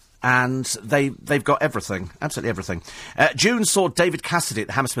 and they've got everything, absolutely everything. June saw David Cassidy at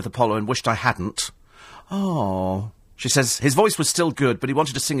the Hammersmith Apollo and wished I hadn't. Oh, she says his voice was still good, but he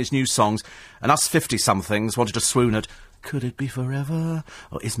wanted to sing his new songs, and us 50-somethings wanted to swoon at Could It Be Forever?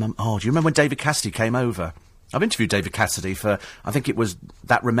 Or Is Mum... Oh, do you remember when David Cassidy came over? I've interviewed David Cassidy for, I think it was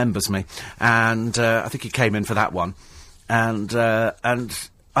That Remembers Me, and I think he came in for that one, and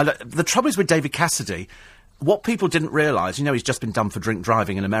the trouble is with David Cassidy, what people didn't realise, he's just been done for drink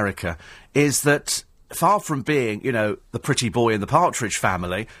driving in America, is that far from being, the pretty boy in the Partridge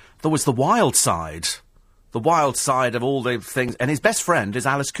Family, there was the wild side of all the things, and his best friend is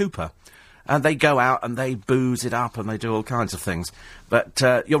Alice Cooper. And they go out and they booze it up and they do all kinds of things. But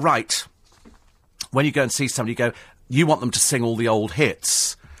you're right. When you go and see somebody, you want them to sing all the old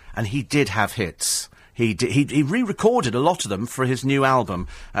hits. And he did have hits. He re-recorded a lot of them for his new album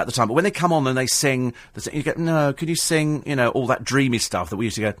at the time. But when they come on and they sing, you go, no, can you sing, all that dreamy stuff that we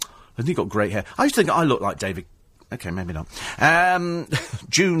used to go, hasn't he got great hair? I used to think I look like David. Okay, maybe not.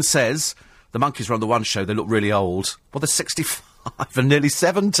 June says, the Monkees were on the One Show, they look really old. Well, they're 65 and nearly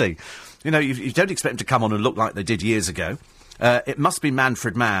 70. You don't expect them to come on and look like they did years ago. It must be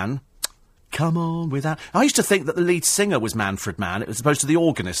Manfred Mann. Come on without... I used to think that the lead singer was Manfred Mann, as opposed to the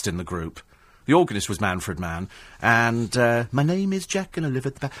organist in the group. The organist was Manfred Mann, and my name is Jack and I live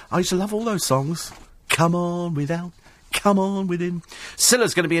at the back. I used to love all those songs. Come on without, come on within.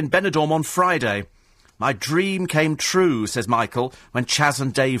 Scylla's going to be in Benidorm on Friday. My dream came true, says Michael, when Chaz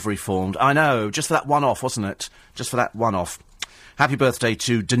and Dave reformed. I know, just for that one-off, wasn't it? Just for that one-off. Happy birthday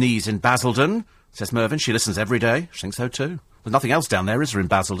to Denise in Basildon, says Mervyn. She listens every day. She thinks so too. There's nothing else down there, is there, in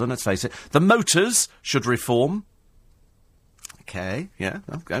Basildon, let's face it. The Motors should reform. Okay, yeah,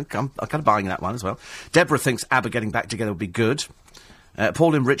 I'm kind of buying that one as well. Deborah thinks ABBA getting back together would be good.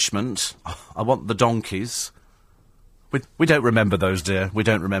 Paul in Richmond, I want the Donkeys. We don't remember those, dear. We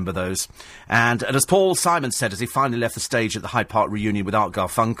don't remember those. And as Paul Simon said, as he finally left the stage at the Hyde Park reunion with Art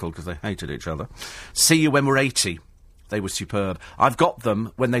Garfunkel, because they hated each other, see you when we're 80. They were superb. I've got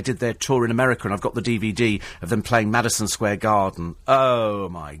them when they did their tour in America, and I've got the DVD of them playing Madison Square Garden. Oh,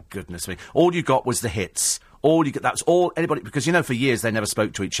 my goodness me. All you got was the hits. That's all anybody, because, for years they never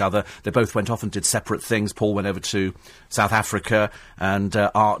spoke to each other. They both went off and did separate things. Paul went over to South Africa, and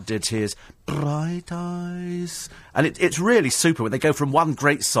Art did his Bright Eyes. And it's really super when they go from one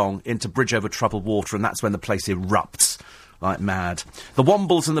great song into Bridge Over Troubled Water, and that's when the place erupts like mad. The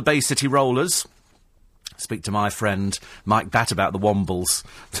Wombles and the Bay City Rollers. Speak to my friend Mike Batt about the Wombles.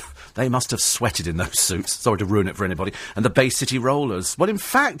 They must have sweated in those suits. Sorry to ruin it for anybody. And the Bay City Rollers. Well, in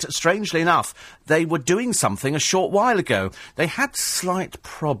fact, strangely enough, they were doing something a short while ago. They had slight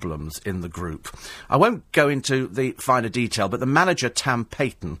problems in the group. I won't go into the finer detail, but the manager, Tam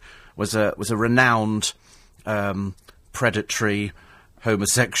Payton, was a renowned predatory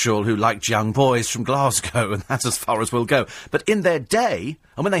homosexual who liked young boys from Glasgow, and that's as far as we'll go. But in their day,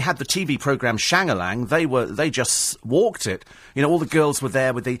 and when they had the TV programme Shang-a-Lang, they just walked it. All the girls were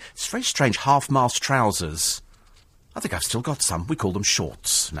there with it's very strange, half-mast trousers. I think I've still got some. We call them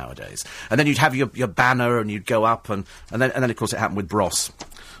shorts nowadays. And then you'd have your banner, and you'd go up, and then, of course, it happened with Bros.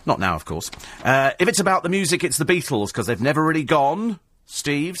 Not now, of course. If it's about the music, it's the Beatles, because they've never really gone,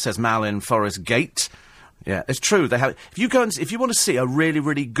 Steve, says Mal in Forest Gate. Yeah, it's true. They have. If you want to see a really,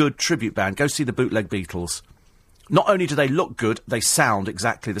 really good tribute band, go see the Bootleg Beatles. Not only do they look good, they sound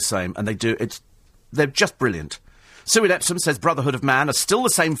exactly the same, and they're just brilliant. Sue in Epsom says Brotherhood of Man are still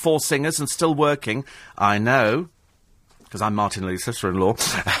the same 4 singers and still working. I know, because I'm Martin Lee's sister-in-law.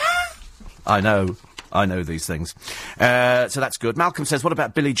 I know these things. So that's good. Malcolm says, what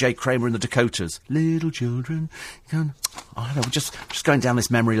about Billy J. Kramer and the Dakotas? Little children. I don't know, we're just going down this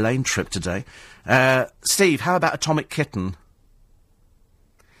memory lane trip today. Steve, how about Atomic Kitten?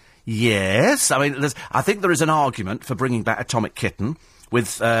 Yes, I mean, I think there is an argument for bringing back Atomic Kitten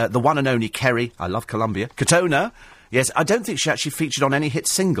with the one and only Kerry, I love Columbia, Katona. Yes, I don't think she actually featured on any hit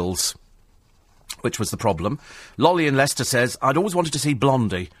singles, which was the problem. Lolly in Leicester says, I'd always wanted to see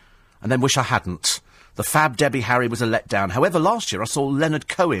Blondie, and then wish I hadn't. The fab Debbie Harry was a letdown. However, last year I saw Leonard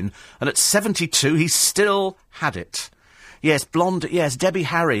Cohen, and at 72 he still had it. Yes, Debbie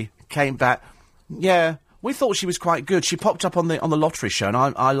Harry came back. Yeah, we thought she was quite good. She popped up on the lottery show, and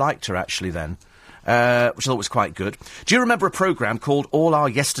I liked her, actually, then, which I thought was quite good. Do you remember a programme called All Our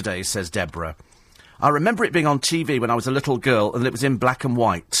Yesterdays, says Deborah? I remember it being on TV when I was a little girl, and it was in black and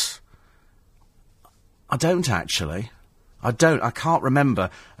white. I don't, actually. I can't remember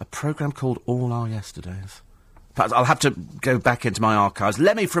a programme called All Our Yesterdays. Perhaps I'll have to go back into my archives.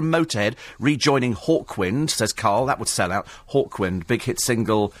 Lemmy from Motorhead rejoining Hawkwind, says Carl. That would sell out. Hawkwind, big hit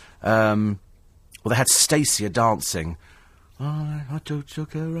single. Well, they had Stacia dancing. I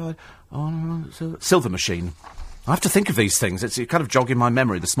took a ride on Silver Machine. I have to think of these things. It's kind of jogging my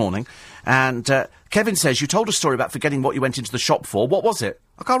memory this morning. And Kevin says, you told a story about forgetting what you went into the shop for. What was it?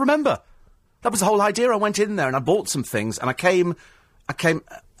 I can't remember. That was the whole idea. I went in there and I bought some things, and I came, and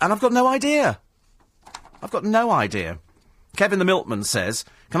I've got no idea. I've got no idea. Kevin the Milkman says,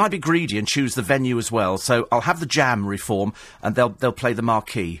 can I be greedy and choose the venue as well? So I'll have the Jam reform, and they'll play the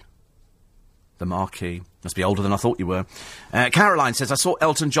Marquee. The Marquee. Must be older than I thought you were. Caroline says, I saw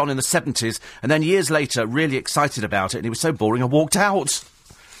Elton John in the 70s, and then years later, really excited about it, and he was so boring I walked out.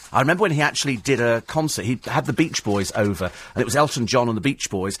 I remember when he actually did a concert, he had the Beach Boys over, and it was Elton John and the Beach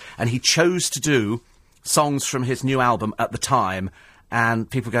Boys, and he chose to do songs from his new album at the time, and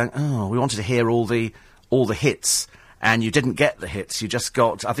people going, oh, we wanted to hear all the hits, and you didn't get the hits, you just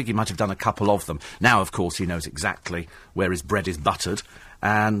got, I think he might have done a couple of them. Now, of course, he knows exactly where his bread is buttered,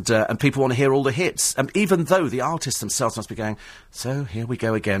 and people want to hear all the hits, even though the artists themselves must be going, so here we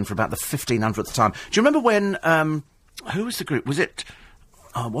go again for about the 1500th time. Do you remember when, who was the group? Was it,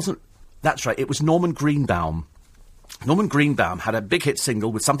 that's right, it was Norman Greenbaum. Norman Greenbaum had a big hit single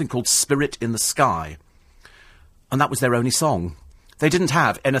with something called Spirit in the Sky, and that was their only song. They didn't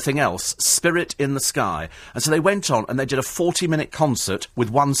have anything else, Spirit in the Sky. And so they went on and they did a 40-minute concert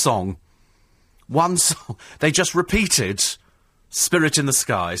with one song. One song. They just repeated Spirit in the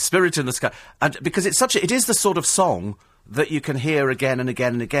Sky, Spirit in the Sky. And because it is the sort of song that you can hear again and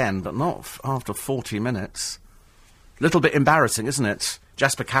again and again, but not after 40 minutes. Little bit embarrassing, isn't it?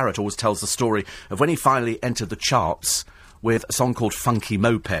 Jasper Carrott always tells the story of when he finally entered the charts with a song called Funky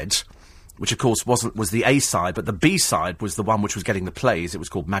Moped, which, of course, was the A-side, but the B-side was the one which was getting the plays. It was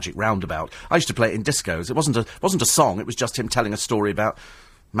called Magic Roundabout. I used to play it in discos. It wasn't a song, it was just him telling a story about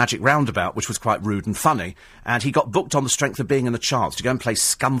Magic Roundabout, which was quite rude and funny. And he got booked on the strength of being in the charts to go and play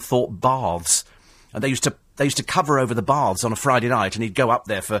Scunthorpe Baths. And they used to cover over the baths on a Friday night, and he'd go up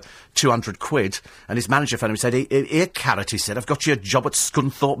there for 200 quid, and his manager phoned him and said, Here, Carrot, he said, I've got you a job at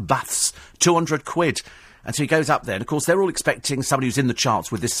Scunthorpe Baths, 200 quid. And so he goes up there, and of course they're all expecting somebody who's in the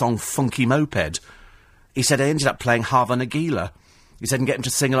charts with this song Funky Moped. He said I ended up playing Hava Nagila. He said, and get him to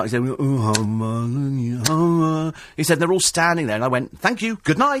sing like, he said, he said, they're all standing there, and I went, thank you,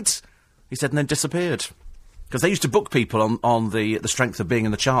 good night. He said, and then disappeared. Because they used to book people on the strength of being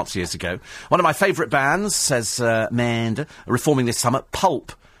in the charts years ago. One of my favourite bands, says Manda, reforming this summer,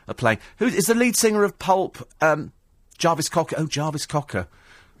 Pulp are playing. Who is the lead singer of Pulp? Jarvis Cocker. Oh, Jarvis Cocker.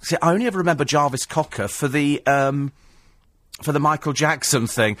 See, I only ever remember Jarvis Cocker for the Michael Jackson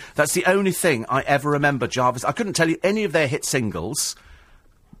thing. That's the only thing I ever remember Jarvis. I couldn't tell you any of their hit singles.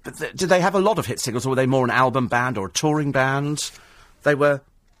 But did they have a lot of hit singles, or were they more an album band or a touring band? They're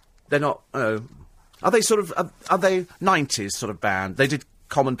not, are they sort of, are they 90s sort of band? They did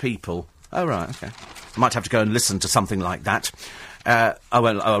Common People. Oh, right, okay. I might have to go and listen to something like that.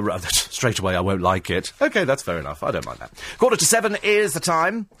 Straight away I won't like it. OK, that's fair enough. I don't mind that. 6:45 is the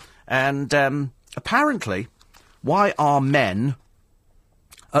time. And, apparently, why are women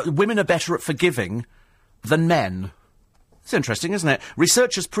are better at forgiving than men? It's interesting, isn't it?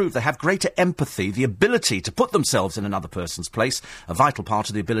 Researchers prove they have greater empathy, the ability to put themselves in another person's place, a vital part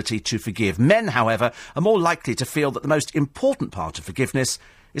of the ability to forgive. Men, however, are more likely to feel that the most important part of forgiveness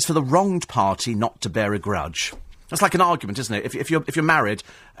is for the wronged party not to bear a grudge. That's like an argument, isn't it? If you're married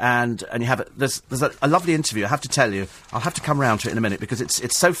and you have there's a lovely interview. I have to tell you, I'll have to come round to it in a minute because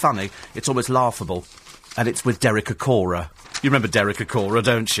it's so funny, it's almost laughable, and it's with Derek Acora. You remember Derek Acora,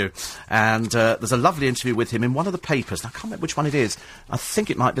 don't you? And there's a lovely interview with him in one of the papers. Now, I can't remember which one it is. I think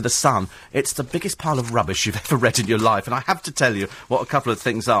it might be The Sun. It's the biggest pile of rubbish you've ever read in your life, and I have to tell you what a couple of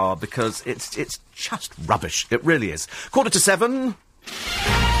things are because it's just rubbish. It really is. 6:45.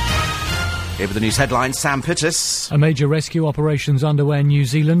 Here with the news headlines, Sam Pittis. A major rescue operation's underway in New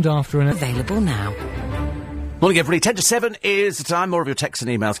Zealand after an... Available now. Morning, everybody. 10 to 7 is the time. More of your texts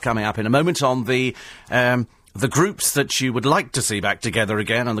and emails coming up in a moment on the groups that you would like to see back together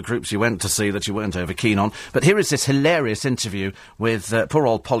again and the groups you went to see that you weren't over keen on. But here is this hilarious interview with poor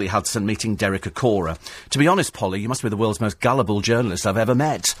old Polly Hudson meeting Derek Acora. To be honest, Polly, you must be the world's most gullible journalist I've ever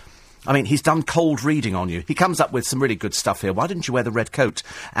met. I mean, he's done cold reading on you. He comes up with some really good stuff here. Why didn't you wear the red coat?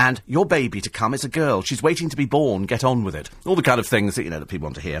 And your baby to come is a girl. She's waiting to be born. Get on with it. All the kind of things that, that people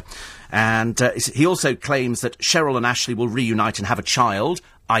want to hear. And he also claims that Cheryl and Ashley will reunite and have a child.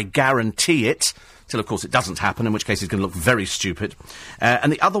 I guarantee it. Till, of course, it doesn't happen, in which case he's going to look very stupid.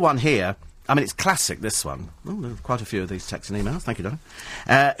 And the other one here, I mean, it's classic, this one. Oh, there are quite a few of these texts and emails. Thank you,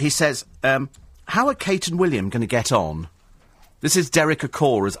 darling. He says, how are Kate and William going to get on? This is Derek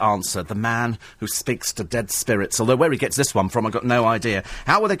Acora's answer, the man who speaks to dead spirits. Although where he gets this one from, I've got no idea.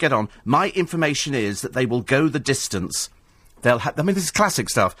 How will they get on? My information is that they will go the distance. They'll have... I mean, this is classic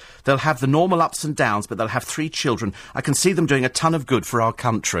stuff. They'll have the normal ups and downs, but they'll have 3 children. I can see them doing a ton of good for our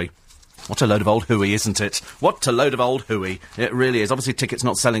country. What a load of old hooey, isn't it? What a load of old hooey. It really is. Obviously, tickets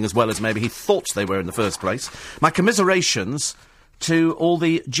not selling as well as maybe he thought they were in the first place. My commiserations to all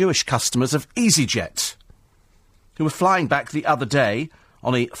the Jewish customers of EasyJet, who were flying back the other day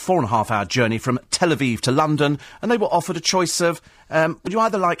on a 4.5-hour journey from Tel Aviv to London, and they were offered a choice of, would you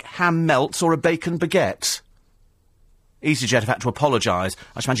either like ham melts or a bacon baguette? EasyJet have had to apologise.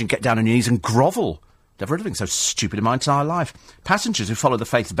 I should imagine get down on your knees and grovel. Never heard of anything so stupid in my entire life. Passengers who follow the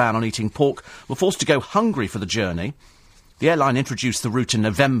faith's ban on eating pork were forced to go hungry for the journey. The airline introduced the route in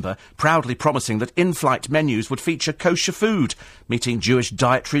November, proudly promising that in-flight menus would feature kosher food, meeting Jewish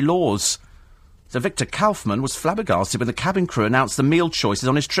dietary laws. So Victor Kaufman was flabbergasted when the cabin crew announced the meal choices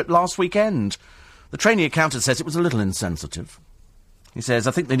on his trip last weekend. The trainee accountant says it was a little insensitive. He says,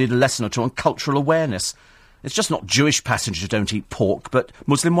 I think they need a lesson or two on cultural awareness. It's just not Jewish passengers who don't eat pork, but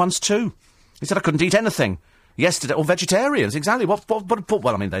Muslim ones too. He said I couldn't eat anything yesterday, or vegetarians, exactly. Well,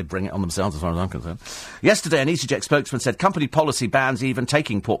 I mean, they bring it on themselves as far as I'm concerned. Yesterday, an EasyJet spokesman said company policy bans even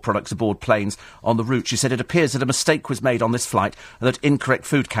taking pork products aboard planes on the route. She said it appears that a mistake was made on this flight and that incorrect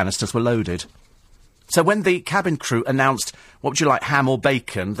food canisters were loaded. So when the cabin crew announced, what would you like, ham or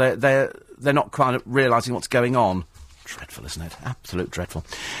bacon, they're not kind of realising what's going on. Dreadful, isn't it? Absolute dreadful.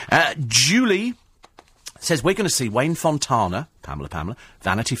 Julie says we're going to see Wayne Fontana, Pamela,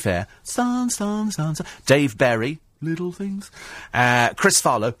 Vanity Fair, Sun, Dave Berry, Little Things, Chris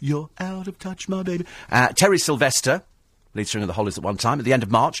Farlow, You're Out of Touch, My Baby, Terry Sylvester, lead singer of the Hollies at one time, at the end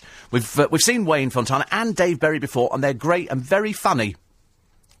of March. We've seen Wayne Fontana and Dave Berry before, and they're great and very funny.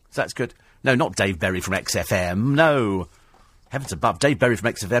 So that's good. No, not Dave Berry from XFM, no. Heavens above, Dave Berry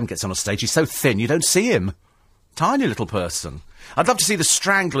from XFM gets on a stage, he's so thin you don't see him. Tiny little person. I'd love to see the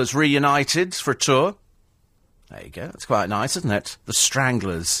Stranglers reunited for a tour. There you go, that's quite nice, isn't it? The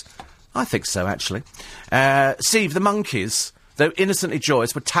Stranglers. I think so, actually. Steve, the Monkees, though innocently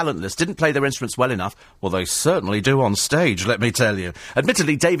joyous, were talentless, didn't play their instruments well enough. Well, they certainly do on stage, let me tell you.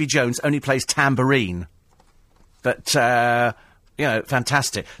 Admittedly, Davy Jones only plays tambourine. But,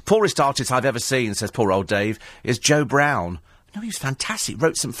 fantastic. Poorest artist I've ever seen, says poor old Dave, is Joe Brown. No, he was fantastic.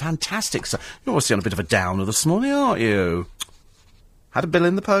 Wrote some fantastic stuff. You're obviously on a bit of a downer this morning, aren't you? Had a bill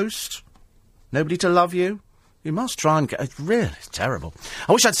in the post? Nobody to love you? You must try and get... It's really terrible.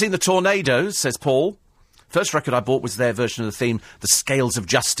 I wish I'd seen the Tornadoes, says Paul. First record I bought was their version of the theme, The Scales of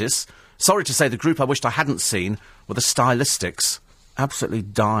Justice. Sorry to say the group I wished I hadn't seen were the Stylistics. Absolutely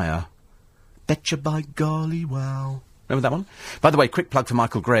dire. Betcha by golly, wow. Remember that one? By the way, quick plug for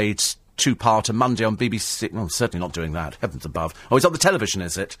Michael Grade's 2-parter Monday on BBC... Well, I'm certainly not doing that. Heavens above. Oh, it's on the television,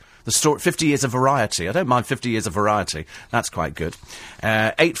 is it? The story... 50 Years of Variety. I don't mind 50 Years of Variety. That's quite good.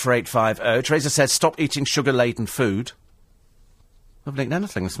 84850. Teresa says, stop eating sugar-laden food. I haven't eaten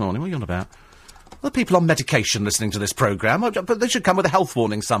anything this morning. What are you on about? Well, people on medication listening to this programme. But they should come with a health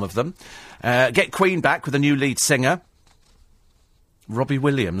warning, some of them. Get Queen back with a new lead singer. Robbie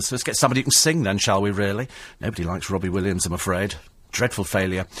Williams. Let's get somebody who can sing then, shall we, really? Nobody likes Robbie Williams, I'm afraid. Dreadful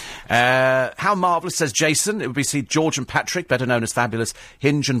failure. How marvellous, says Jason. It would be see George and Patrick, better known as Fabulous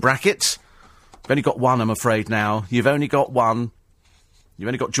Hinge and Bracket. You've only got one, I'm afraid, now. You've only got one. You've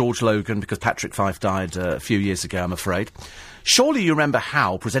only got George Logan, because Patrick Fife died a few years ago, I'm afraid. Surely you remember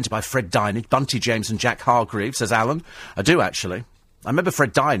How, presented by Fred Dinage, Bunty James and Jack Hargreaves, says Alan. I do, actually. I remember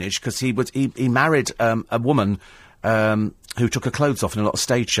Fred Dinage, because he married a woman who took her clothes off in a lot of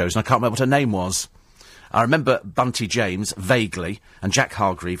stage shows, and I can't remember what her name was. I remember Bunty James, vaguely, and Jack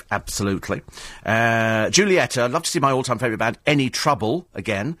Hargreave, absolutely. Julietta, I'd love to see my all-time favourite band, Any Trouble,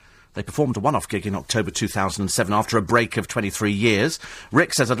 again. They performed a one-off gig in October 2007 after a break of 23 years.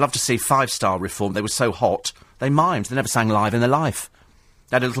 Rick says, I'd love to see Five-Star reform. They were so hot. They mimed. They never sang live in their life.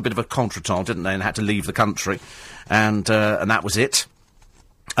 They had a little bit of a contretemps, didn't they, and had to leave the country. And that was it.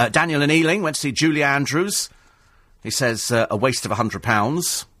 Daniel in Ealing went to see Julie Andrews. He says, a waste of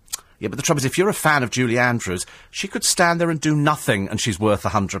 £100. Yeah, but the trouble is, if you're a fan of Julie Andrews, she could stand there and do nothing, and she's worth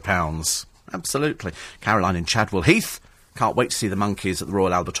 £100. Absolutely. Caroline in Chadwell Heath. Can't wait to see the Monkeys at the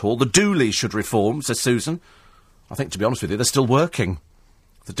Royal Albert Hall. The Dooleys should reform, says Susan. I think, to be honest with you, they're still working.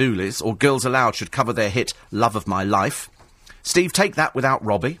 The Dooleys, or Girls Aloud, should cover their hit Love of My Life. Steve, take that without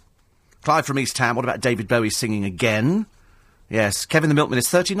Robbie. Clive from East Ham, what about David Bowie singing again? Yes, Kevin the Milkman is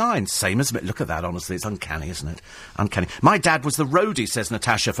 39. Same as me. Look at that, honestly. It's uncanny, isn't it? Uncanny. My dad was the roadie, says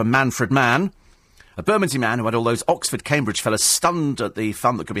Natasha, from Manfred Mann. A Bermondsey man who had all those Oxford-Cambridge fellas stunned at the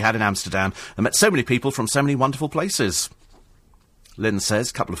fun that could be had in Amsterdam and met so many people from so many wonderful places. Lynn says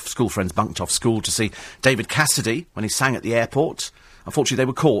a couple of school friends bunked off school to see David Cassidy when he sang at the airport. Unfortunately, they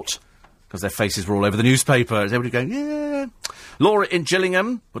were caught because their faces were all over the newspaper. Everybody going, yeah. Laura in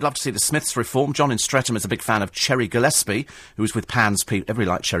Gillingham would love to see the Smiths reform. John in Streatham is a big fan of Cherry Gillespie, who was with Pan's People.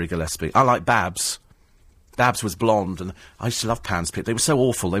 Everybody liked Cherry Gillespie. I like Babs. Babs was blonde, and I used to love Pan's People. They were so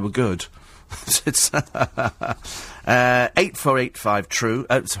awful, they were good. It's 8485 True.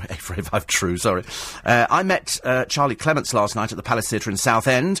 Sorry, 8485 True. Sorry. I met Charlie Clements last night at the Palace Theatre in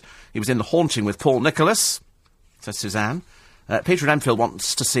Southend. He was in The Haunting with Paul Nicholas. Says Suzanne. Peter in Enfield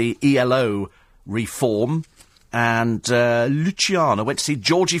wants to see ELO reform, and Luciana went to see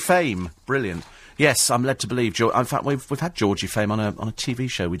Georgie Fame. Brilliant. Yes, I'm led to believe. In fact, we've had Georgie Fame on a TV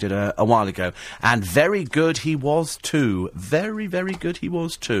show we did a while ago, and very good he was too. Very, very good he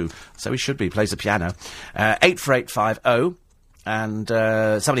was too. So he should be. Plays the piano. 84850. And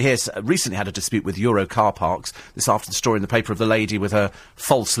somebody here recently had a dispute with Euro car parks. This after the story in the paper of the lady with her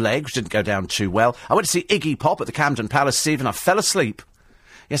false leg, which didn't go down too well. I went to see Iggy Pop at the Camden Palace, Steve, and I fell asleep.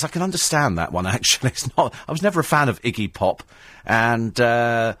 Yes, I can understand that one, actually. I was never a fan of Iggy Pop. And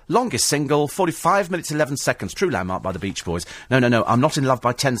longest single, 45 minutes 11 seconds. True Landmark by the Beach Boys. No, I'm Not in Love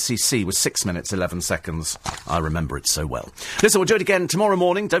by 10cc was 6 minutes 11 seconds. I remember it so well. Listen, we'll do it again tomorrow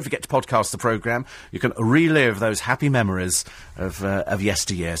morning. Don't forget to podcast the programme. You can relive those happy memories of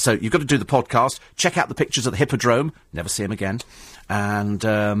yesteryear. So you've got to do the podcast. Check out the pictures at the Hippodrome. Never see them again. And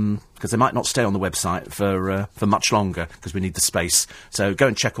because they might not stay on the website for much longer because we need the space. So go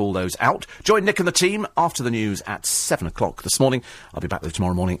and check all those out. Join Nick and the team after the news at 7 o'clock this morning. I'll be back with you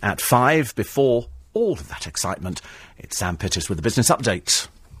tomorrow morning at 5. Before all of that excitement, it's Sam Pittis with the business update.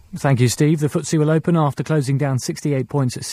 Thank you, Steve. The FTSE will open after closing down 68 points at